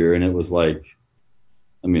major, and it was like,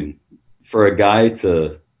 I mean, for a guy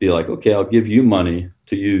to be like, okay, I'll give you money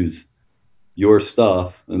to use your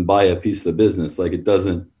stuff and buy a piece of the business. Like it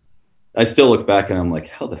doesn't, I still look back and I'm like,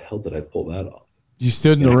 how the hell did I pull that off? You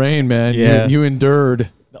stood in the rain, man. Yeah. You endured.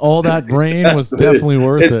 All that rain was definitely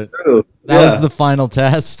worth it. True. That was the final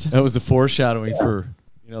test. That was the foreshadowing for,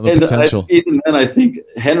 you know, the potential. Even then, I think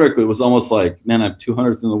Henrik was almost like, man, I'm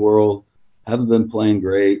 200th in the world. Haven't been playing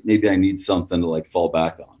great. Maybe I need something to like fall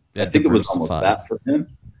back on. Yeah, I think it was almost that for him.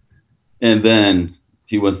 And then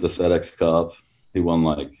he wins the FedEx Cup. He won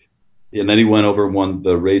and then he went over and won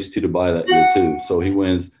the race to Dubai that year too. So he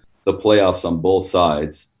wins the playoffs on both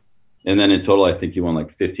sides. And then in total, I think he won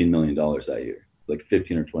like $15 million that year, like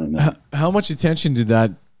 15 or 20 million. How much attention did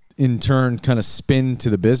that in turn kind of spin to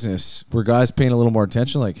the business? Were guys paying a little more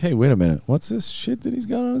attention? Like, hey, wait a minute, what's this shit that he's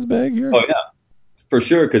got on his bag here? Oh yeah, for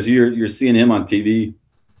sure. Because you're seeing him on TV,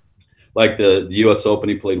 like the U.S. Open,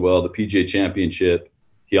 he played well. The PGA Championship,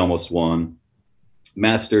 he almost won.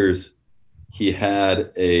 Masters, he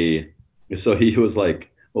had so he was like,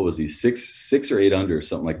 what was he, six or 8 under,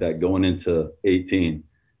 something like that, going into 18,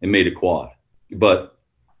 and made a quad. But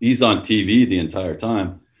he's on TV the entire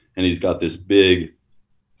time, and he's got this big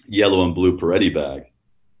yellow and blue Piretti bag.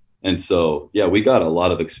 And so, yeah, we got a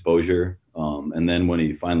lot of exposure. And then when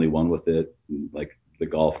he finally won with it, like the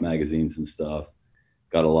golf magazines and stuff,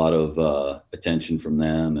 got a lot of attention from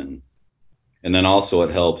them. And then also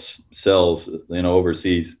it helps sells, you know,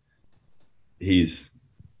 overseas. He's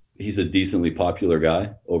a decently popular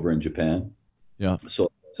guy over in Japan. Yeah. So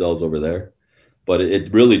it sells over there. But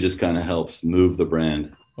it really just kind of helps move the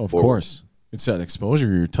brand. Of forward. course. It's that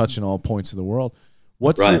exposure. You're touching all points of the world.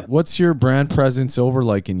 Right. What's your brand presence over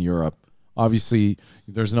like in Europe? Obviously,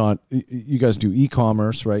 there's not. You guys do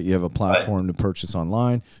e-commerce, right? You have a platform to purchase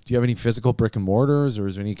online. Do you have any physical brick and mortars, or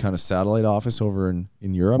is there any kind of satellite office over in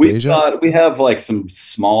Europe, Asia? We have like some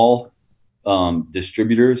small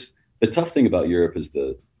distributors. The tough thing about Europe is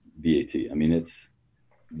the VAT. I mean,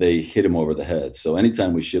 they hit them over the head. So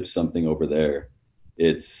anytime we ship something over there,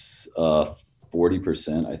 it's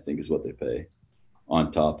 40%, I think, is what they pay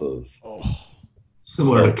on top of.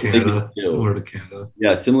 Similar to Canada.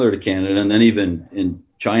 Yeah, similar to Canada. And then even in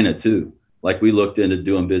China, too. Like we looked into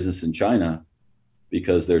doing business in China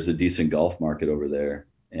because there's a decent golf market over there.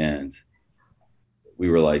 And we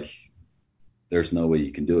were like, there's no way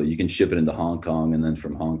you can do it. You can ship it into Hong Kong, and then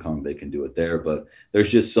from Hong Kong, they can do it there. But there's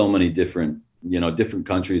just so many different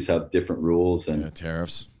countries have different rules and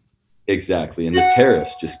tariffs. Exactly. And the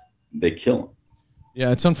tariffs they kill them.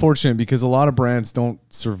 Yeah, it's unfortunate because a lot of brands don't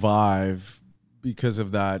survive because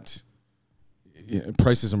of that. It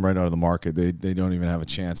prices them right out of the market. They don't even have a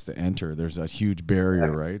chance to enter. There's a huge barrier,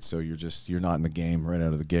 right? So you're not in the game right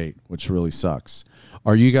out of the gate, which really sucks.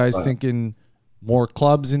 Are you guys thinking more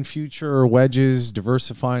clubs in future, or wedges,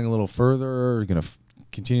 diversifying a little further? Or are you going to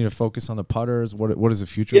continue to focus on the putters? What does the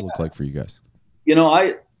future look like for you guys? You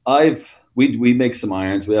know, we make some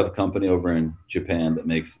irons. We have a company over in Japan that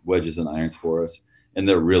makes wedges and irons for us, and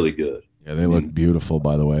they're really good. Yeah, they look beautiful,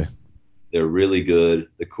 by the way. They're really good.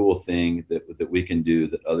 The cool thing that we can do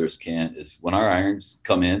that others can't is when our irons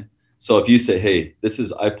come in. So if you say, hey,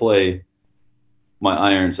 I play my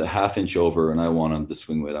irons a half inch over and I want them to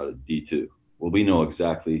swing weight out of D2. Well, we know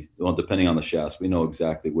exactly, depending on the shafts, we know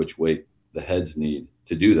exactly which weight the heads need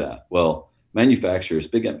to do that. Well, manufacturers,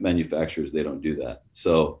 big manufacturers, they don't do that.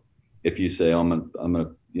 So if you say, I'm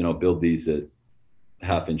gonna build these at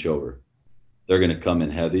 1/2 inch over, they're going to come in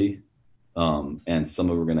heavy. And some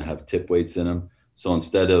of them are going to have tip weights in them. So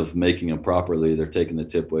instead of making them properly, they're taking the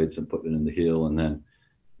tip weights and putting it in the heel and then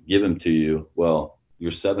give them to you. Well,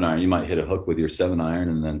 your 7-iron, you might hit a hook with your 7-iron,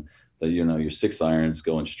 and then your 6-iron's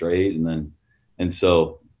going straight. And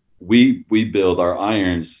so we build our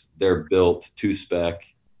irons. They're built to spec.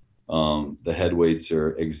 The head weights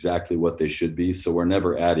are exactly what they should be. So we're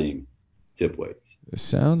never adding tip weights. It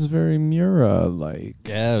sounds very Mura-like.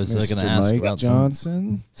 Yeah, I was Mr. going to ask Mike about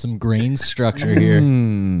Johnson. some grain structure here.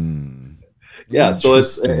 Yeah, so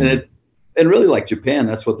it's and really, like Japan,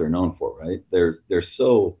 that's what they're known for, right? They're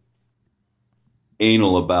so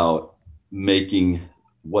anal about making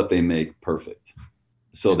what they make perfect.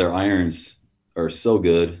 So their irons are so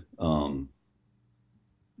good.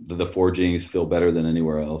 The forgings feel better than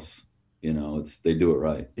anywhere else. They do it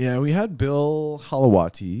right. Yeah, we had Bill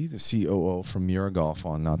Halawati, the COO from Mura Golf,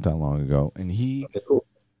 on not that long ago, and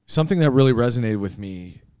something that really resonated with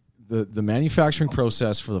me, the manufacturing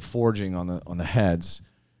process for the forging on the heads.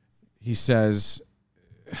 He says,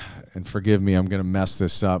 and forgive me, I'm going to mess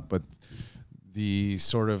this up, but the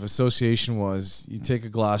sort of association was you take a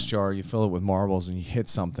glass jar, you fill it with marbles, and you hit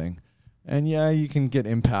something, and yeah, you can get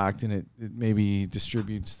impact, and it maybe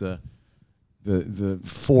distributes the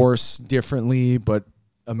force differently, but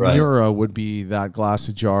a Mura would be that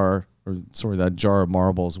that jar of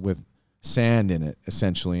marbles with sand in it,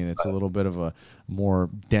 essentially, and it's a little bit of a more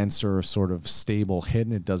denser sort of stable hit,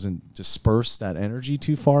 and it doesn't disperse that energy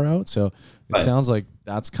too far out. So it sounds like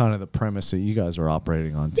that's kind of the premise that you guys are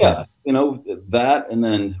operating on too. Yeah, that, and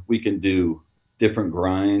then we can do different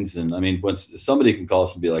grinds. And I mean, once somebody can call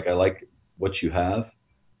us and be like, I like what you have,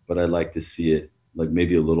 but I'd like to see it like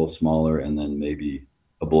maybe a little smaller, and then maybe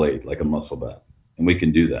a blade, like a muscle bat. And we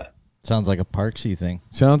can do that. Sounds like a Parksy thing.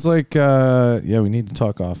 Sounds like, we need to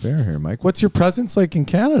talk off air here, Mike. What's your presence like in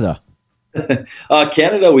Canada?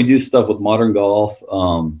 Canada, we do stuff with Modern Golf.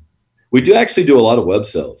 We do actually do a lot of web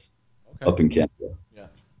sales up in Canada. Yeah.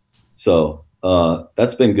 So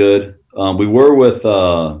that's been good. We were with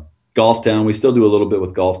Golf Town. We still do a little bit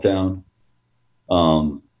with Golf Town.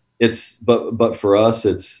 But for us,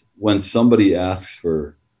 it's when somebody asks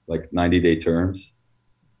for like 90-day terms,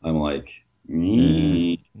 I'm like,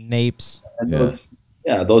 Napes.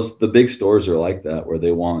 The big stores are like that, where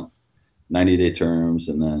they want 90-day terms,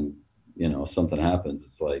 and then something happens,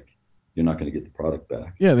 it's like you're not going to get the product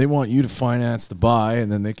back. Yeah, they want you to finance the buy,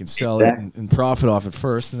 and then they can sell it and profit off it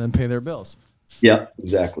first, and then pay their bills. Yeah,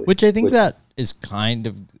 exactly. Which I think that is kind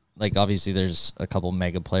of like, obviously there's a couple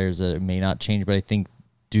mega players that it may not change, but I think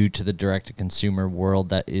due to the direct-to-consumer world,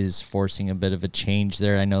 that is forcing a bit of a change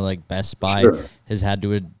there. I know like Best Buy has had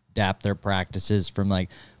to adapt their practices from like,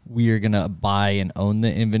 we are going to buy and own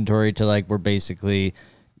the inventory to like, we're basically,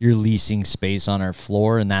 you're leasing space on our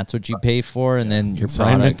floor, and that's what you pay for, and then your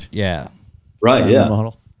product. Yeah. Right,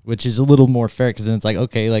 model. Which is a little more fair, because then it's like,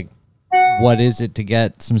 okay, like, what is it to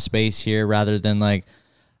get some space here, rather than like,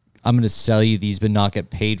 I'm going to sell you these but not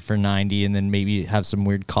get paid for 90, and then maybe have some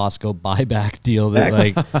weird Costco buyback deal that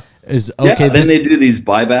like is okay. Then they do these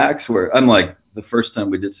buybacks where I'm like, the first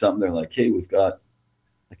time we did something, they're like, hey, we've got,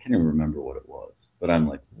 I can't even remember what it was, but I'm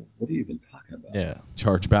like, what are you even talking about? Yeah.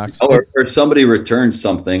 Chargebacks. Or somebody returns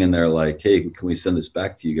something and they're like, hey, can we send this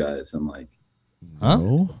back to you guys? I'm like,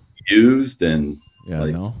 No. Used, and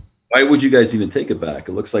no. Why would you guys even take it back?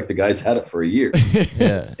 It looks like the guy's had it for a year.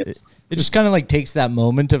 Yeah. It just kind of like takes that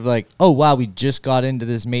moment of like, oh, wow, we just got into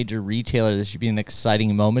this major retailer. This should be an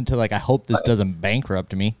exciting moment to like, I hope this doesn't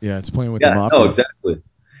bankrupt me. Yeah, it's playing with the mafia. No, exactly.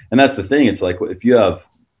 And that's the thing. It's like, if you have,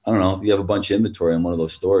 I don't know, you have a bunch of inventory in one of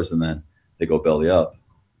those stores and then they go belly up.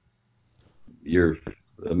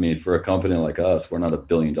 For a company like us, we're not a $1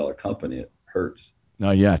 billion company. It hurts.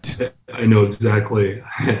 Not yet. I know exactly.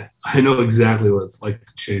 I know exactly what it's like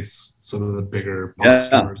to chase some of the bigger box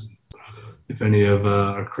stores. If any of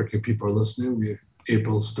our cricket people are listening,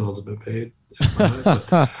 April still hasn't been paid.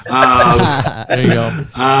 There you go.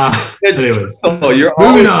 Anyways, you're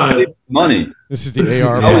moving on. Money. This is the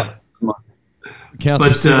AR.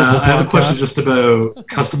 But I have a question just about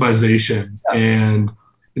customization, and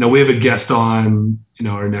we have a guest on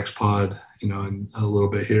our next pod in a little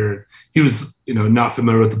bit here. He was not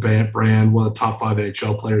familiar with the brand, one of the top 5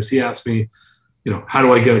 NHL players. He asked me, how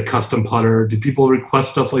do I get a custom putter? Do people request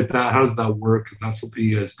stuff like that? How does that work? Because that's something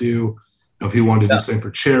you guys do. If he wanted to do something for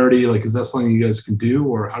charity, like, is that something you guys can do,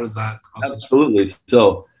 or how does that process Absolutely. Work?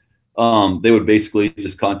 So they would basically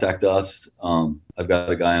just contact us. I've got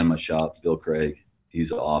a guy in my shop, Bill Craig.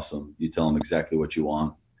 He's awesome. You tell him exactly what you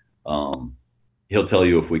want. he'll tell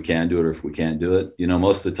you if we can do it or if we can't do it.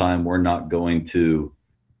 Most of the time we're not going to,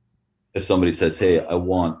 if somebody says, hey, I'm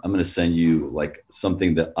going to send you like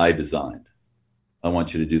something that I designed. I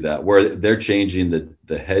want you to do that, where they're changing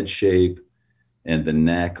the head shape and the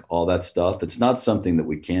neck, all that stuff. It's not something that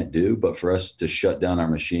we can't do, but for us to shut down our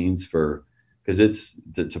machines because it's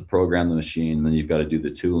to program the machine, and then you've got to do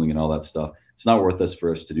the tooling and all that stuff. It's not worth us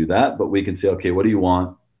for us to do that, but we can say, okay, what do you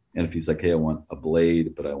want? And if he's like, hey, I want a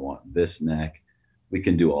blade, but I want this neck, we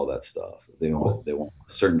can do all that stuff. They want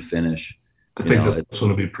a certain finish. I think this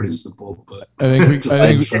one will be pretty simple, but I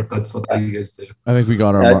think that's something you guys do. I think we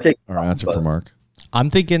got our answer for Mark. I'm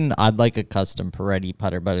thinking I'd like a custom Piretti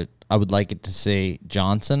putter, but I would like it to say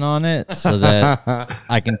Johnson on it so that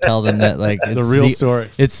I can tell them that like it's the real story.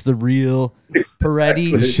 It's the real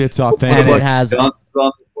Piretti. The shit's authentic. And it has Johnson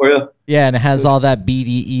on it for you. Yeah, and it has all that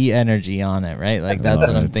BDE energy on it, right? Like that's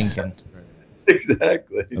what I'm thinking.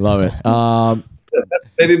 Exactly. I love it.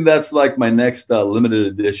 Maybe that's like my next limited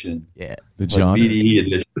edition. Yeah, the Johnson BDE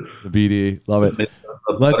edition. The BDE, love it. The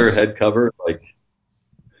putter head cover, like.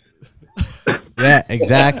 Yeah,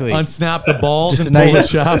 exactly. Unsnap the balls just and pull the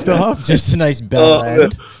shaft off. Just a nice bell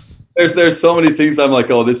end. There's so many things I'm like,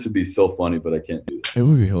 oh, this would be so funny, but I can't do it. It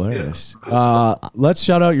would be hilarious. Let's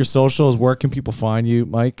shout out your socials. Where can people find you,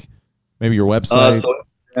 Mike? Maybe your website.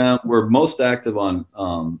 We're most active on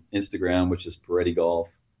Instagram, which is Piretti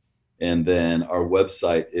Golf. And then our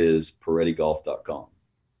website is pirettigolf.com.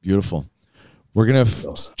 Beautiful. We're going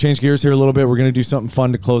to change gears here a little bit. We're going to do something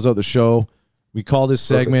fun to close out the show. We call this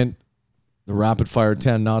segment the Rapid Fire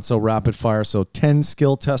 10 Not So Rapid Fire. So 10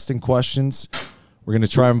 skill testing questions. We're going to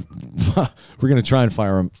try and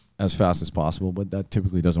fire them as fast as possible, but that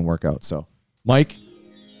typically doesn't work out. So, Mike,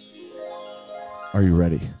 are you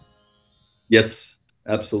ready? Yes,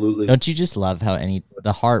 absolutely. Don't you just love how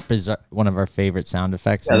the harp is one of our favorite sound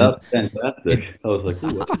effects? Yeah, that's fantastic. I was like,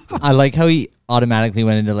 ooh, I like how he automatically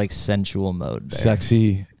went into like sensual mode there.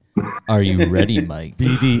 Sexy. Are you ready, Mike?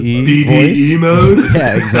 BDE voice? Mode?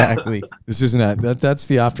 Yeah, exactly. This isn't that's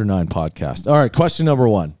the After 9 podcast. All right, question number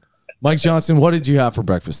 1. Mike Johnson, what did you have for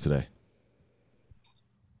breakfast today?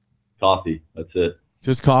 Coffee. That's it.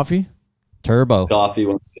 Just coffee? Turbo. Coffee.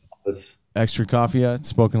 Extra coffee, yeah.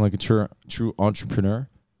 Spoken like a true entrepreneur.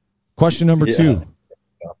 Question number 2.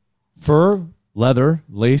 Fur, leather,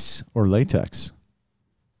 lace, or latex?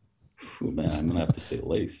 Ooh, man, I'm going to have to say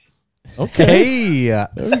lace. Okay. Hey, there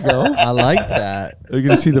we go. I like that. You're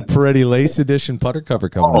going to see the Piretti Lace Edition putter cover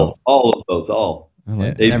coming out. All of those, all. I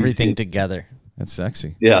like that. Everything together. That's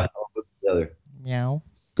sexy. Yeah, all put together. Meow.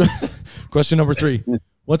 Question number 3.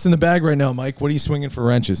 What's in the bag right now, Mike? What are you swinging for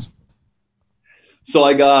wrenches? So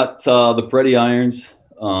I got the Piretti irons.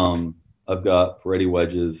 I've got Piretti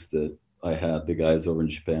wedges that I had the guys over in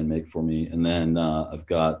Japan make for me. And then I've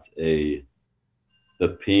got the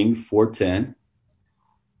Ping 410.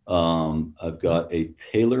 I've got a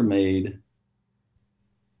tailor-made.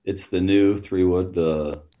 It's the new 3-wood,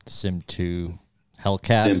 the Sim 2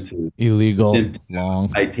 Hellcat. Sim 2. Illegal. Sim 2 long.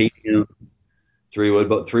 Titanium 3-wood,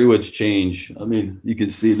 but 3-woods change. I mean, you can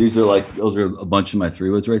see those are a bunch of my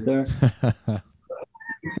 3-woods right there.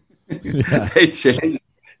 Yeah. They change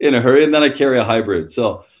in a hurry, and then I carry a hybrid.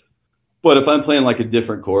 So, but if I'm playing like a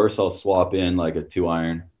different course, I'll swap in like a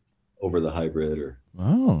 2-iron over the hybrid or.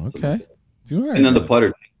 Oh, okay. 2-iron. And then the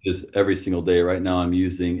putter changes every single day. Right now, I'm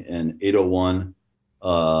using an 801,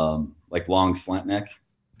 like long slant neck.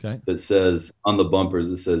 Okay. That says on the bumpers,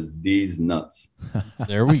 it says D's nuts.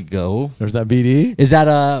 There we go. There's that BD. Is that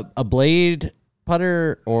a blade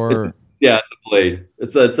putter or? Yeah, it's a blade.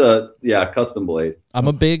 It's a custom blade. I'm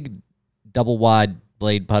a big double wide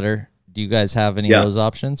blade putter. Do you guys have any of those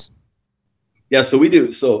options? Yeah, so we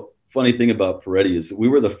do. So funny thing about Piretti is we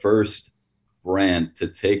were the first brand to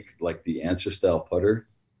take like the answer style putter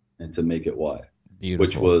and to make it wide, Beautiful.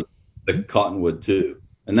 Which was the Cottonwood 2.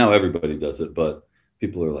 And now everybody does it, but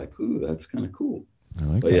people are like, ooh, that's kind of cool. I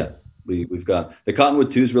like but that. yeah, we've got the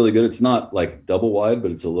Cottonwood 2 is really good. It's not like double wide,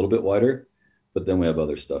 but it's a little bit wider. But then we have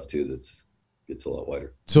other stuff too gets a lot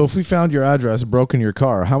wider. So if we found your address and broke into your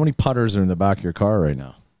car, how many putters are in the back of your car right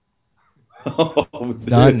now?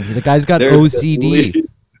 None. The guy's got OCD.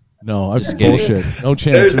 No, I'm Just kidding. bullshit. No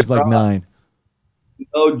chance. There's like 9.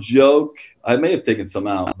 No joke. I may have taken some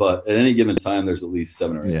out, but at any given time, there's at least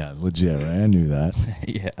 7 or 8. Yeah, legit, right? I knew that.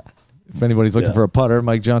 Yeah. If anybody's looking for a putter,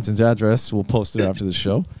 Mike Johnson's address, we'll post it after the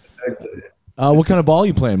show. What kind of ball are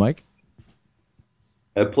you playing, Mike?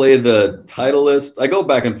 I play the Titleist. I go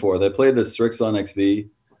back and forth. I play the Strixon XV.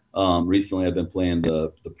 Recently, I've been playing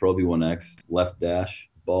the Pro V1X left dash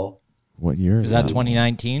ball. What year Is that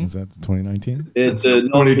 2019? Is that 2019? It's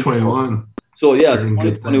 2021. So yeah, it's Hearing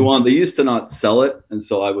good 2021. things. They used to not sell it, and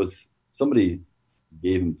so somebody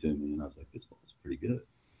gave them to me, and I was like, this one's pretty good.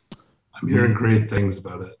 I'm hearing great things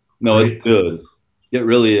about it. No, Great it's good. things. It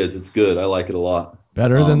really is. It's good. I like it a lot.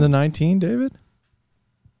 Better than the 19, David?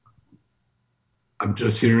 I'm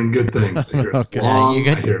just hearing good things. I hear it's Okay. long. You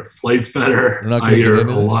get- I hear flight's better. We're not I gonna get hear a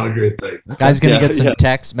into this. lot of great things. Guy's gonna Yeah, get some yeah.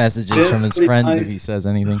 text messages Yeah, from his pretty friends if nice. he says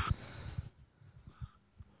anything.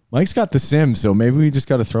 Mike's got the sim, so maybe we just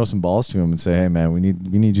got to throw some balls to him and say, "Hey, man, we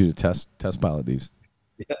need you to test pilot these."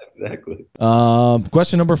 Yeah, exactly.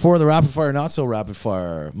 Question number 4: the rapid fire, not so rapid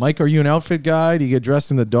fire. Mike, are you an outfit guy? Do you get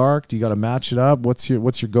dressed in the dark? Do you got to match it up? What's your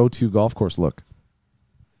go-to golf course look?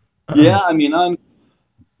 Yeah, I mean,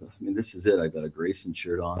 this is it. I got a Grayson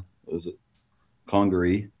shirt on. It was a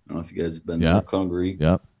Congaree. I don't know if you guys have been Yeah. to Congaree.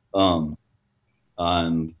 Yep.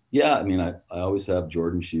 And yeah, I mean, I always have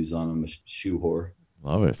Jordan shoes on. I'm a shoe whore.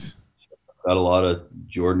 Love it. Got a lot of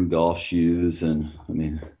Jordan golf shoes, and I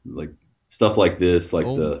mean, like stuff like this, like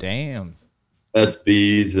Oh, the damn.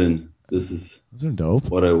 SBs, and this is Those are dope.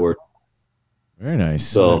 what I wear. Very nice.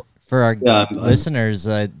 So For our Yeah, I'm- listeners,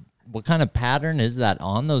 what kind of pattern is that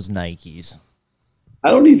on those Nikes? I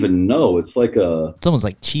don't even know. It's like a It's almost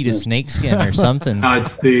like cheetah snakeskin or something. No,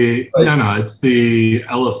 it's the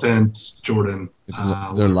Elephant Jordan. It's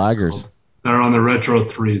whatever they're it's lagers. called. They're on the Retro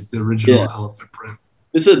 3s, the original Yeah. elephant print.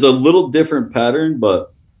 This is a little different pattern,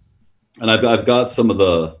 but I've got some of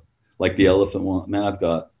the like the elephant one. Man, I've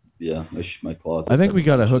got my closet. I think has we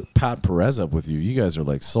got to a bunch hook of- Pat Perez up with you. You guys are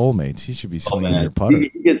like soulmates. He should be Oh, swinging man. your putter. He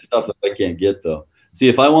gets stuff that I can't get though. See,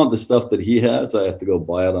 if I want the stuff that he has, I have to go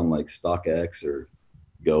buy it on like StockX or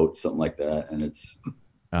Goat, something like that, and it's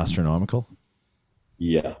Astronomical.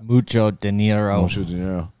 yeah. Mucho De Niro. Mucho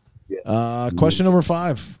dinero. Question number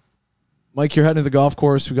 5. Mike, you're heading to the golf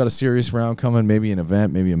course. We got a serious round coming, maybe an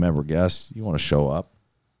event, maybe a member guest. You want to show up.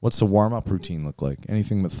 What's the warm-up routine look like?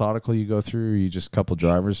 Anything methodical you go through, or you just couple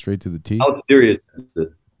drivers straight to the tee? How serious is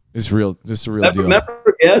it? It's real. This is a real deal.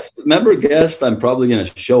 Member guest. I'm probably going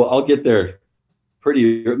to show. I'll get there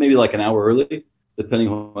maybe like an hour early, depending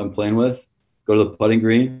on who I'm playing with. Go to the putting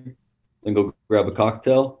green, then go grab a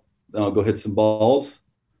cocktail. Then I'll go hit some balls.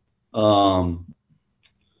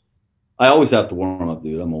 I always have to warm up,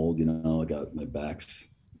 dude. I'm old, I got my back's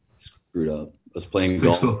screwed up. I was playing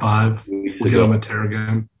golf 6'5". weeks We'll get ago. him a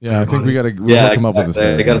Terragon. Yeah, I think we got to Yeah, hook him up with a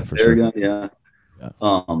exactly. third. I got a for fair sure. gun, yeah.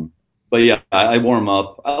 Yeah. But yeah, I warm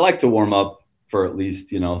up. I like to warm up for at least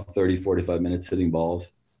 30, 45 minutes hitting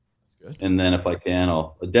balls. That's good. And then if I can,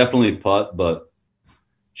 I'll definitely putt, but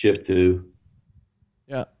chip too.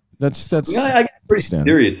 Yeah, that's Yeah, I get pretty standard.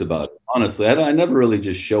 serious about it. Honestly, I never really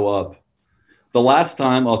just show up. The last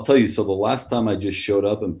time I'll tell you, so the last time I just showed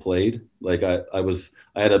up and played, like I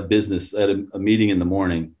had a meeting in the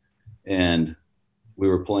morning, and we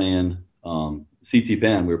were playing CT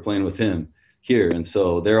Pan. We were playing with him here, and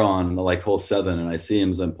so they're on like hole 7, and I see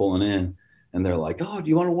him as I'm pulling in, and they're like, "Oh, do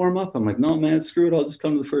you want to warm up?" I'm like, "No, man, screw it. I'll just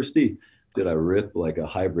come to the first tee." Dude, I ripped like a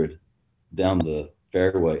hybrid down the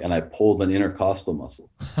fairway, and I pulled an intercostal muscle.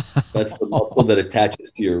 That's the muscle that attaches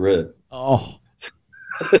to your rib. Oh,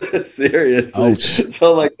 Seriously. Ouch.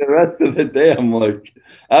 So like the rest of the day, I'm like,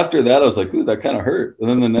 after that, I was like, ooh, that kind of hurt. And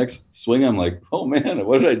then the next swing, I'm like, oh man,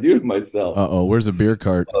 what did I do to myself? where's the beer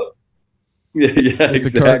cart? Yeah, Get exactly.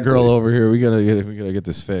 the cart girl over here. We gotta get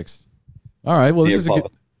this fixed. All right. Well, this is a good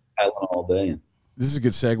all day.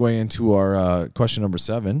 segue into our question number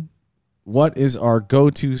 7. What is our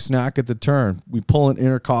go-to snack at the turn? We pull an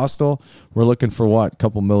intercostal. We're looking for what? A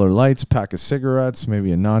couple Miller Lights, pack of cigarettes,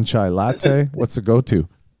 maybe a non-chai latte. What's the go-to?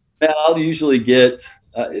 Man, I'll usually get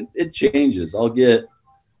it changes. I'll get,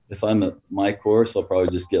 if I'm at my course, I'll probably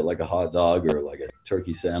just get like a hot dog or like a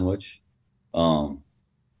turkey sandwich.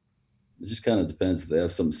 It just kind of depends if they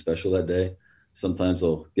have something special that day. Sometimes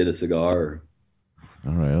I'll get a cigar. Or,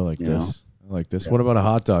 All right, I like You this. I like this. What about a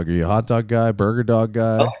hot dog? Are you a hot dog guy, burger dog I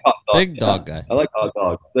guy? like hot dogs, Big dog guy. I like hot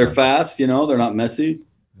dogs. They're fast, they're not messy.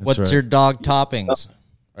 That's What's right. your dog toppings?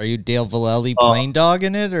 Are you Dale Vallely plain dog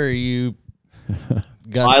in it, or are you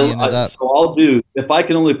gussying it up? So I'll do, if I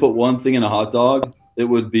can only put one thing in a hot dog, it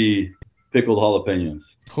would be pickled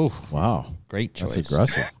jalapenos. Whew, Wow, great that's choice.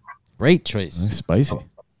 aggressive. Great That's choice. spicy.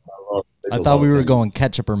 I thought we were going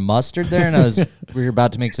ketchup or mustard there, and we were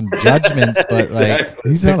about to make some judgments, but like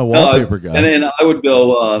Exactly. He's not a wallpaper guy. And then I would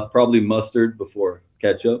go probably mustard before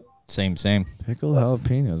ketchup. same. Pickled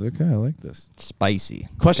jalapenos. Okay, I like this. Spicy.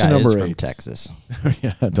 Question Guy is number from 8. Texas.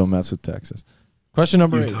 Yeah, don't mess with Texas. Question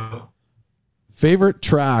number 8. Utah. Favorite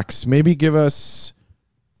tracks? Maybe give us.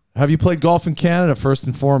 Have you played golf in Canada first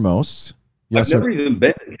and foremost? Yes, I've never even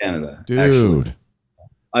been to Canada. dude. Actually.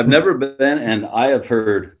 I've never been, and I have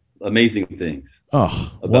heard amazing things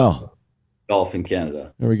Oh, about well, golf in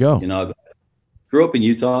Canada. there we go. You know, I grew up in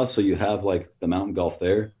Utah, so you have like the mountain golf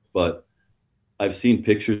there, but I've seen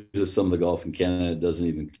pictures of some of the golf in Canada. It doesn't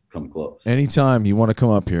even come close. Anytime you want to come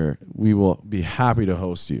up here, we will be happy to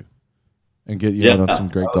host you and get you out on some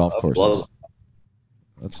great golf courses.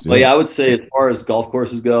 Let's do it. Yeah, I would say as far as golf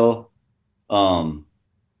courses go,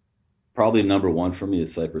 probably number one for me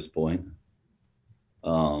is Cypress Point.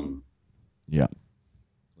 Yeah.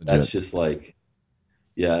 That's just like,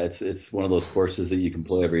 yeah, it's one of those courses that you can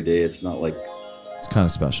play every day. It's not like It's kind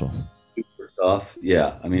of special. super tough.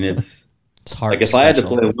 Yeah, I mean it's hard. like if I had to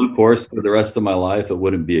play one course for the rest of my life, it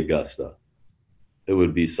wouldn't be Augusta. It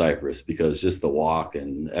would be Cypress because just the walk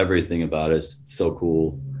and everything about it is so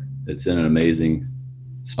cool. It's in an amazing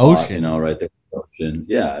spot, Ocean. you know, right there. Ocean.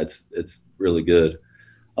 Yeah, it's really good.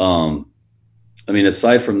 I mean,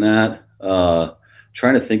 aside from that,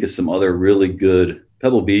 trying to think of some other really good.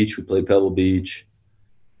 Pebble Beach, we played Pebble Beach.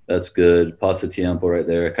 That's good. Pasatiempo right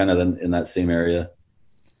there, kind of in that same area,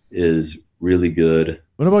 is really good.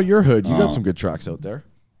 What about your hood? You got some good tracks out there.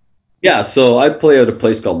 Yeah, so I play at a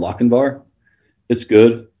place called Lochinvar. It's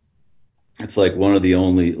good. It's like one of the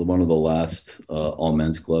last all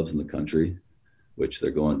men's clubs in the country, which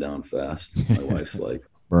they're going down fast. My wife's like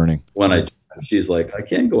Burning. She's like, I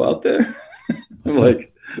can't go out there. I'm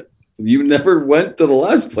like, you never went to the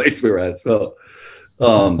last place we were at. So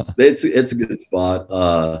it's a good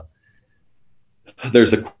spot.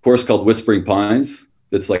 There's a course called Whispering Pines.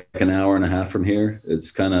 It's like an hour and a half from here.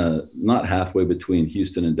 It's kind of not halfway between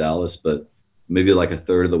Houston and Dallas, but maybe like a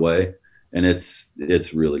third of the way. And it's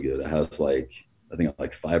really good. It has like, I think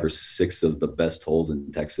like 5 or 6 of the best holes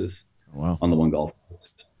in Texas. Wow. On the one golf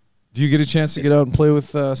course. Do you get a chance to get out and play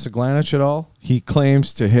with Saglanich at all? He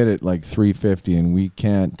claims to hit it like 350, and we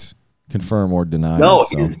can't confirm or deny No,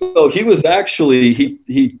 it. so he was actually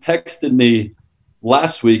he texted me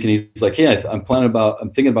last week, and he's like, "Hey, I'm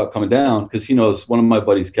thinking about coming down," because he knows one of my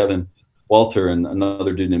buddies, Kevin Walter, and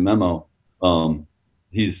another dude named Memo.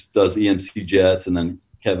 He does EMC Jets, and then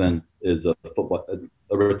Kevin is a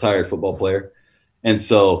retired football player, and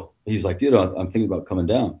so he's like, "Dude, I'm thinking about coming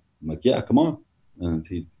down." I'm like, "Yeah, come on," and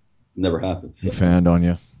he never happened. So. He fanned on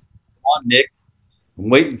you. Come on, Nick. I'm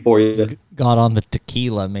waiting for you. Got on the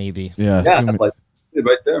tequila, maybe. Yeah. I'm like,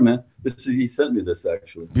 right there, man. He sent me this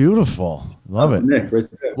actually. Beautiful. Love it. Nick, right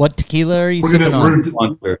there. What tequila are you sipping on?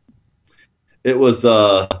 It was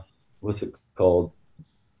what's it called?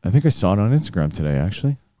 I think I saw it on Instagram today,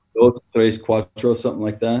 actually. Dos Tres Cuatro, something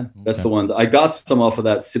like that. That's the one. I got some off of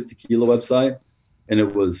that Sip Tequila website, and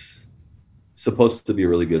it was supposed to be a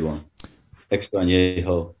really good one.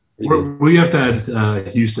 Extrañejo. We have to add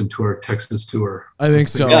Houston tour, Texas tour. I think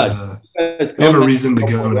so. Yeah, we have a reason to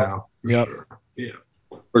go now. Sure. Yeah.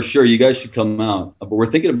 For sure, you guys should come out. But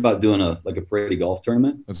we're thinking about doing a Piretti golf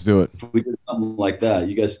tournament. Let's do it. If we did something like that,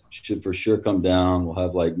 you guys should for sure come down. We'll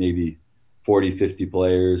have like maybe 40, 50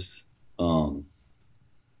 players.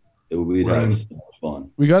 We'd have so much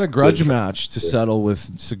fun. We got a grudge match to settle with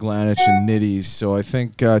Saglanich and Nitties, so I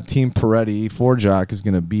think Team Piretti, 4Jack, is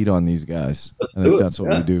going to beat on these guys. I think that's what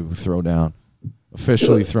we do, throw down.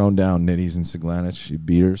 Officially thrown down Nitties and Saglanich, you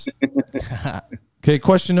beaters. Okay,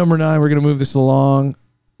 question number 9. We're going to move this along.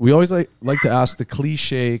 We always like to ask the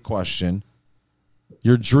cliche question.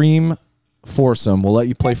 Your dream foursome. We'll let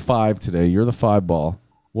you play 5 today. You're the 5 ball.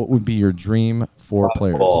 What would be your dream 4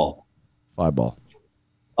 players? 5 ball.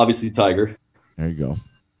 Obviously, Tiger. There you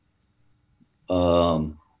go.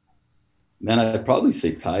 Man, I'd probably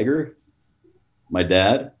say Tiger. My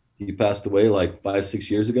dad, he passed away like 5-6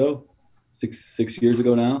 years ago. Six years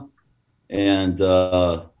ago now. And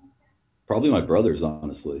probably my brothers,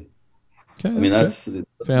 honestly. Okay, I mean, that's the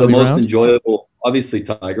most enjoyable. Obviously,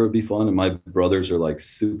 Tiger would be fun. And my brothers are like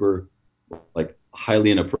super, like highly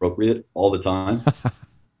inappropriate all the time.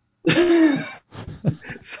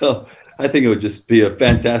 So I think it would just be a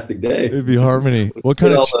fantastic day. It'd be harmony. What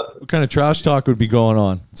kind of trash talk would be going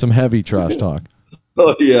on? Some heavy trash talk.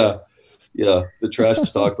 Oh yeah, the trash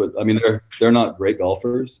talk. But I mean, they're not great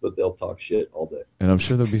golfers, but they'll talk shit all day. And I'm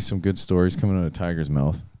sure there'll be some good stories coming out of Tiger's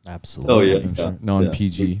mouth. Absolutely. Oh yeah, sure.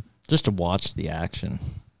 Non-PG. Just to watch the action.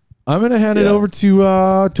 I'm going to hand it over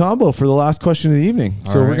to Tombo for the last question of the evening.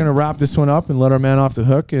 So we're going to wrap this one up and let our man off the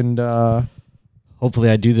hook and. Hopefully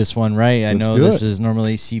I do this one right. I know this is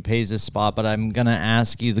normally C pays spot, but I'm going to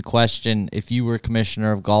ask you the question. If you were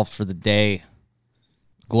commissioner of golf for the day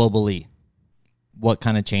globally, what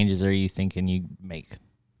kind of changes are you thinking you make?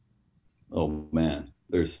 Oh, man.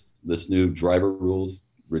 There's this new driver rules.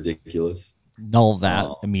 Ridiculous. Null that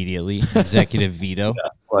immediately. Executive veto. Yeah,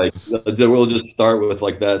 like we'll just start with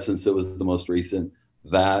like that since it was the most recent.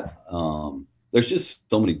 that. There's just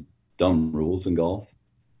so many dumb rules in golf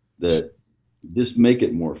that just make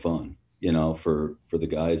it more fun, you know, for the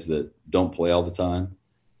guys that don't play all the time.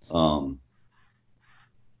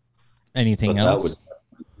 Anything else?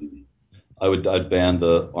 I'd ban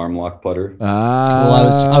the arm lock putter.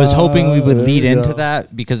 Well, I was hoping we would lead into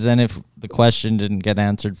that, because then if the question didn't get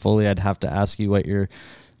answered fully, I'd have to ask you what your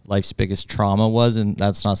life's biggest trauma was, and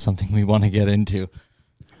that's not something we want to get into.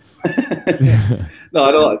 No,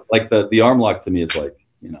 I don't like the arm lock. To me, is like,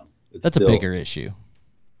 you know, that's still a bigger issue.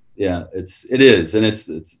 Yeah, it is, and it's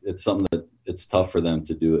something that it's tough for them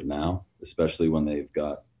to do it now, especially when they've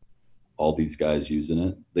got all these guys using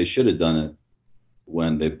it. They should have done it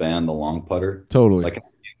when they banned the long putter. Totally. Like, you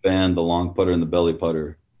ban the long putter and the belly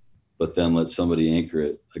putter, but then let somebody anchor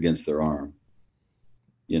it against their arm.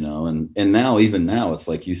 You know, and now, even now, it's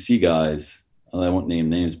like you see guys, I won't name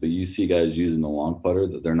names, but you see guys using the long putter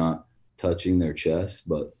that they're not touching their chest,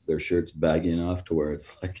 but their shirt's baggy enough to where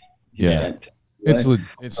it's like, it's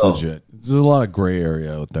legit. There's a lot of gray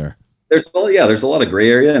area out there. There's a lot of gray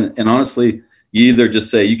area, and honestly, you either just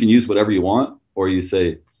say you can use whatever you want, or you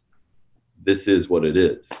say this is what it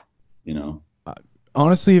is. You know,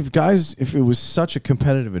 honestly, if it was such a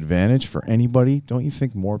competitive advantage for anybody, don't you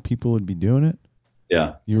think more people would be doing it?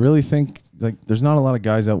 Yeah. You really think, like, there's not a lot of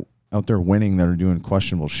guys out there winning that are doing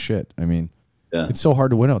questionable shit. I mean, it's so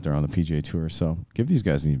hard to win out there on the PGA Tour. So give these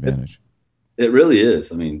guys the advantage. It really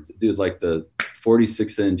is. I mean, dude, like the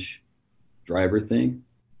 46-inch driver thing.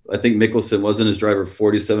 I think Mickelson wasn't his driver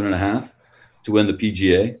 47.5 to win the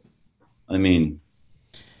PGA. I mean,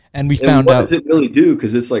 and we found out what does it really do?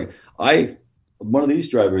 Because it's like one of these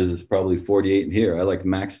drivers is probably 48 in here. I like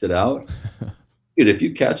maxed it out. Dude, if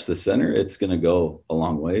you catch the center, it's going to go a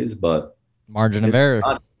long ways, but margin of error. It's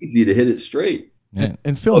not easy to hit it straight. Yeah.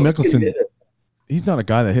 And Phil Mickelson, he's not a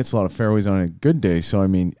guy that hits a lot of fairways on a good day. So, I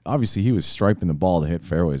mean, obviously he was striping the ball to hit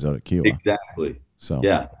fairways out at Kiowa. Exactly. So,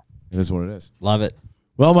 yeah, it is what it is. Love it.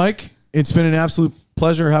 Well, Mike, it's been an absolute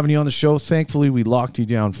pleasure having you on the show. Thankfully, we locked you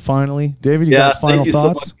down finally. David, you got final thoughts? Thank you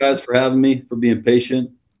so much, guys, for having me, for being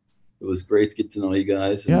patient. It was great to get to know you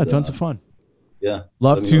guys. Yeah, tons of fun. Yeah,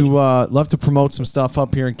 love to promote some stuff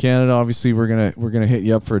up here in Canada. Obviously, we're gonna hit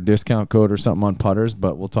you up for a discount code or something on putters,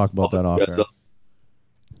 but we'll talk about that off there.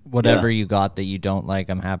 Whatever you got that you don't like,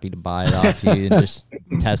 I'm happy to buy it off you and just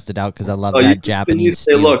test it out, because I love that Japanese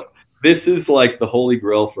say, look, this is like the holy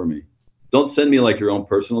grail for me. Don't send me like your own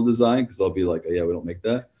personal design, because I'll be like, oh, yeah, we don't make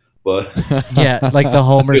that. But yeah, like the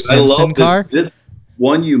Homer Simpson car. This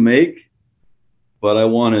one you make, but I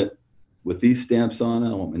want it with these stamps on it.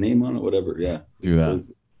 I want my name on it, whatever. Yeah. Do that.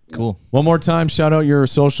 Cool. One more time, shout out your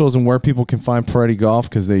socials and where people can find Piretti Golf,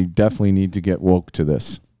 because they definitely need to get woke to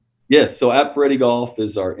this. Yes. So at Piretti Golf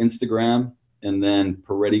is our Instagram, and then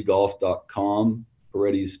PirettiGolf.com.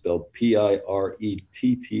 Piretti is spelled Piretti.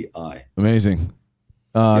 Amazing.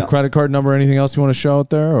 Credit card number, anything else you want to show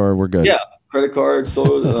out there, or we're good? Yeah. Credit card.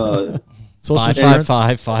 So,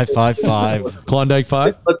 555 Klondike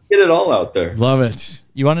 5. Let's get it all out there. Love it.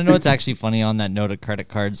 You want to know what's actually funny on that note of credit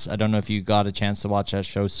cards? I don't know if you got a chance to watch that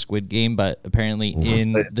show Squid Game, but apparently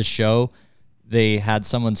in the show they had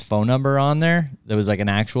someone's phone number on there. There was like an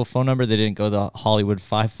actual phone number. They didn't go the Hollywood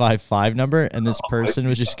 555 number, and this person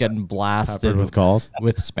was just getting blasted with calls,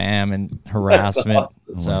 with spam and harassment.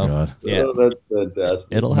 Oh my God. Yeah, that's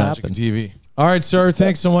fantastic. It'll Magic happen. TV. All right, sir.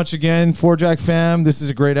 Thanks so much again. 4Jack fam, this is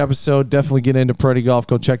a great episode. Definitely get into Piretti Golf.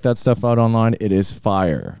 Go check that stuff out online. It is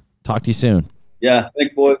fire. Talk to you soon. Yeah.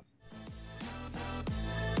 Thanks, boys.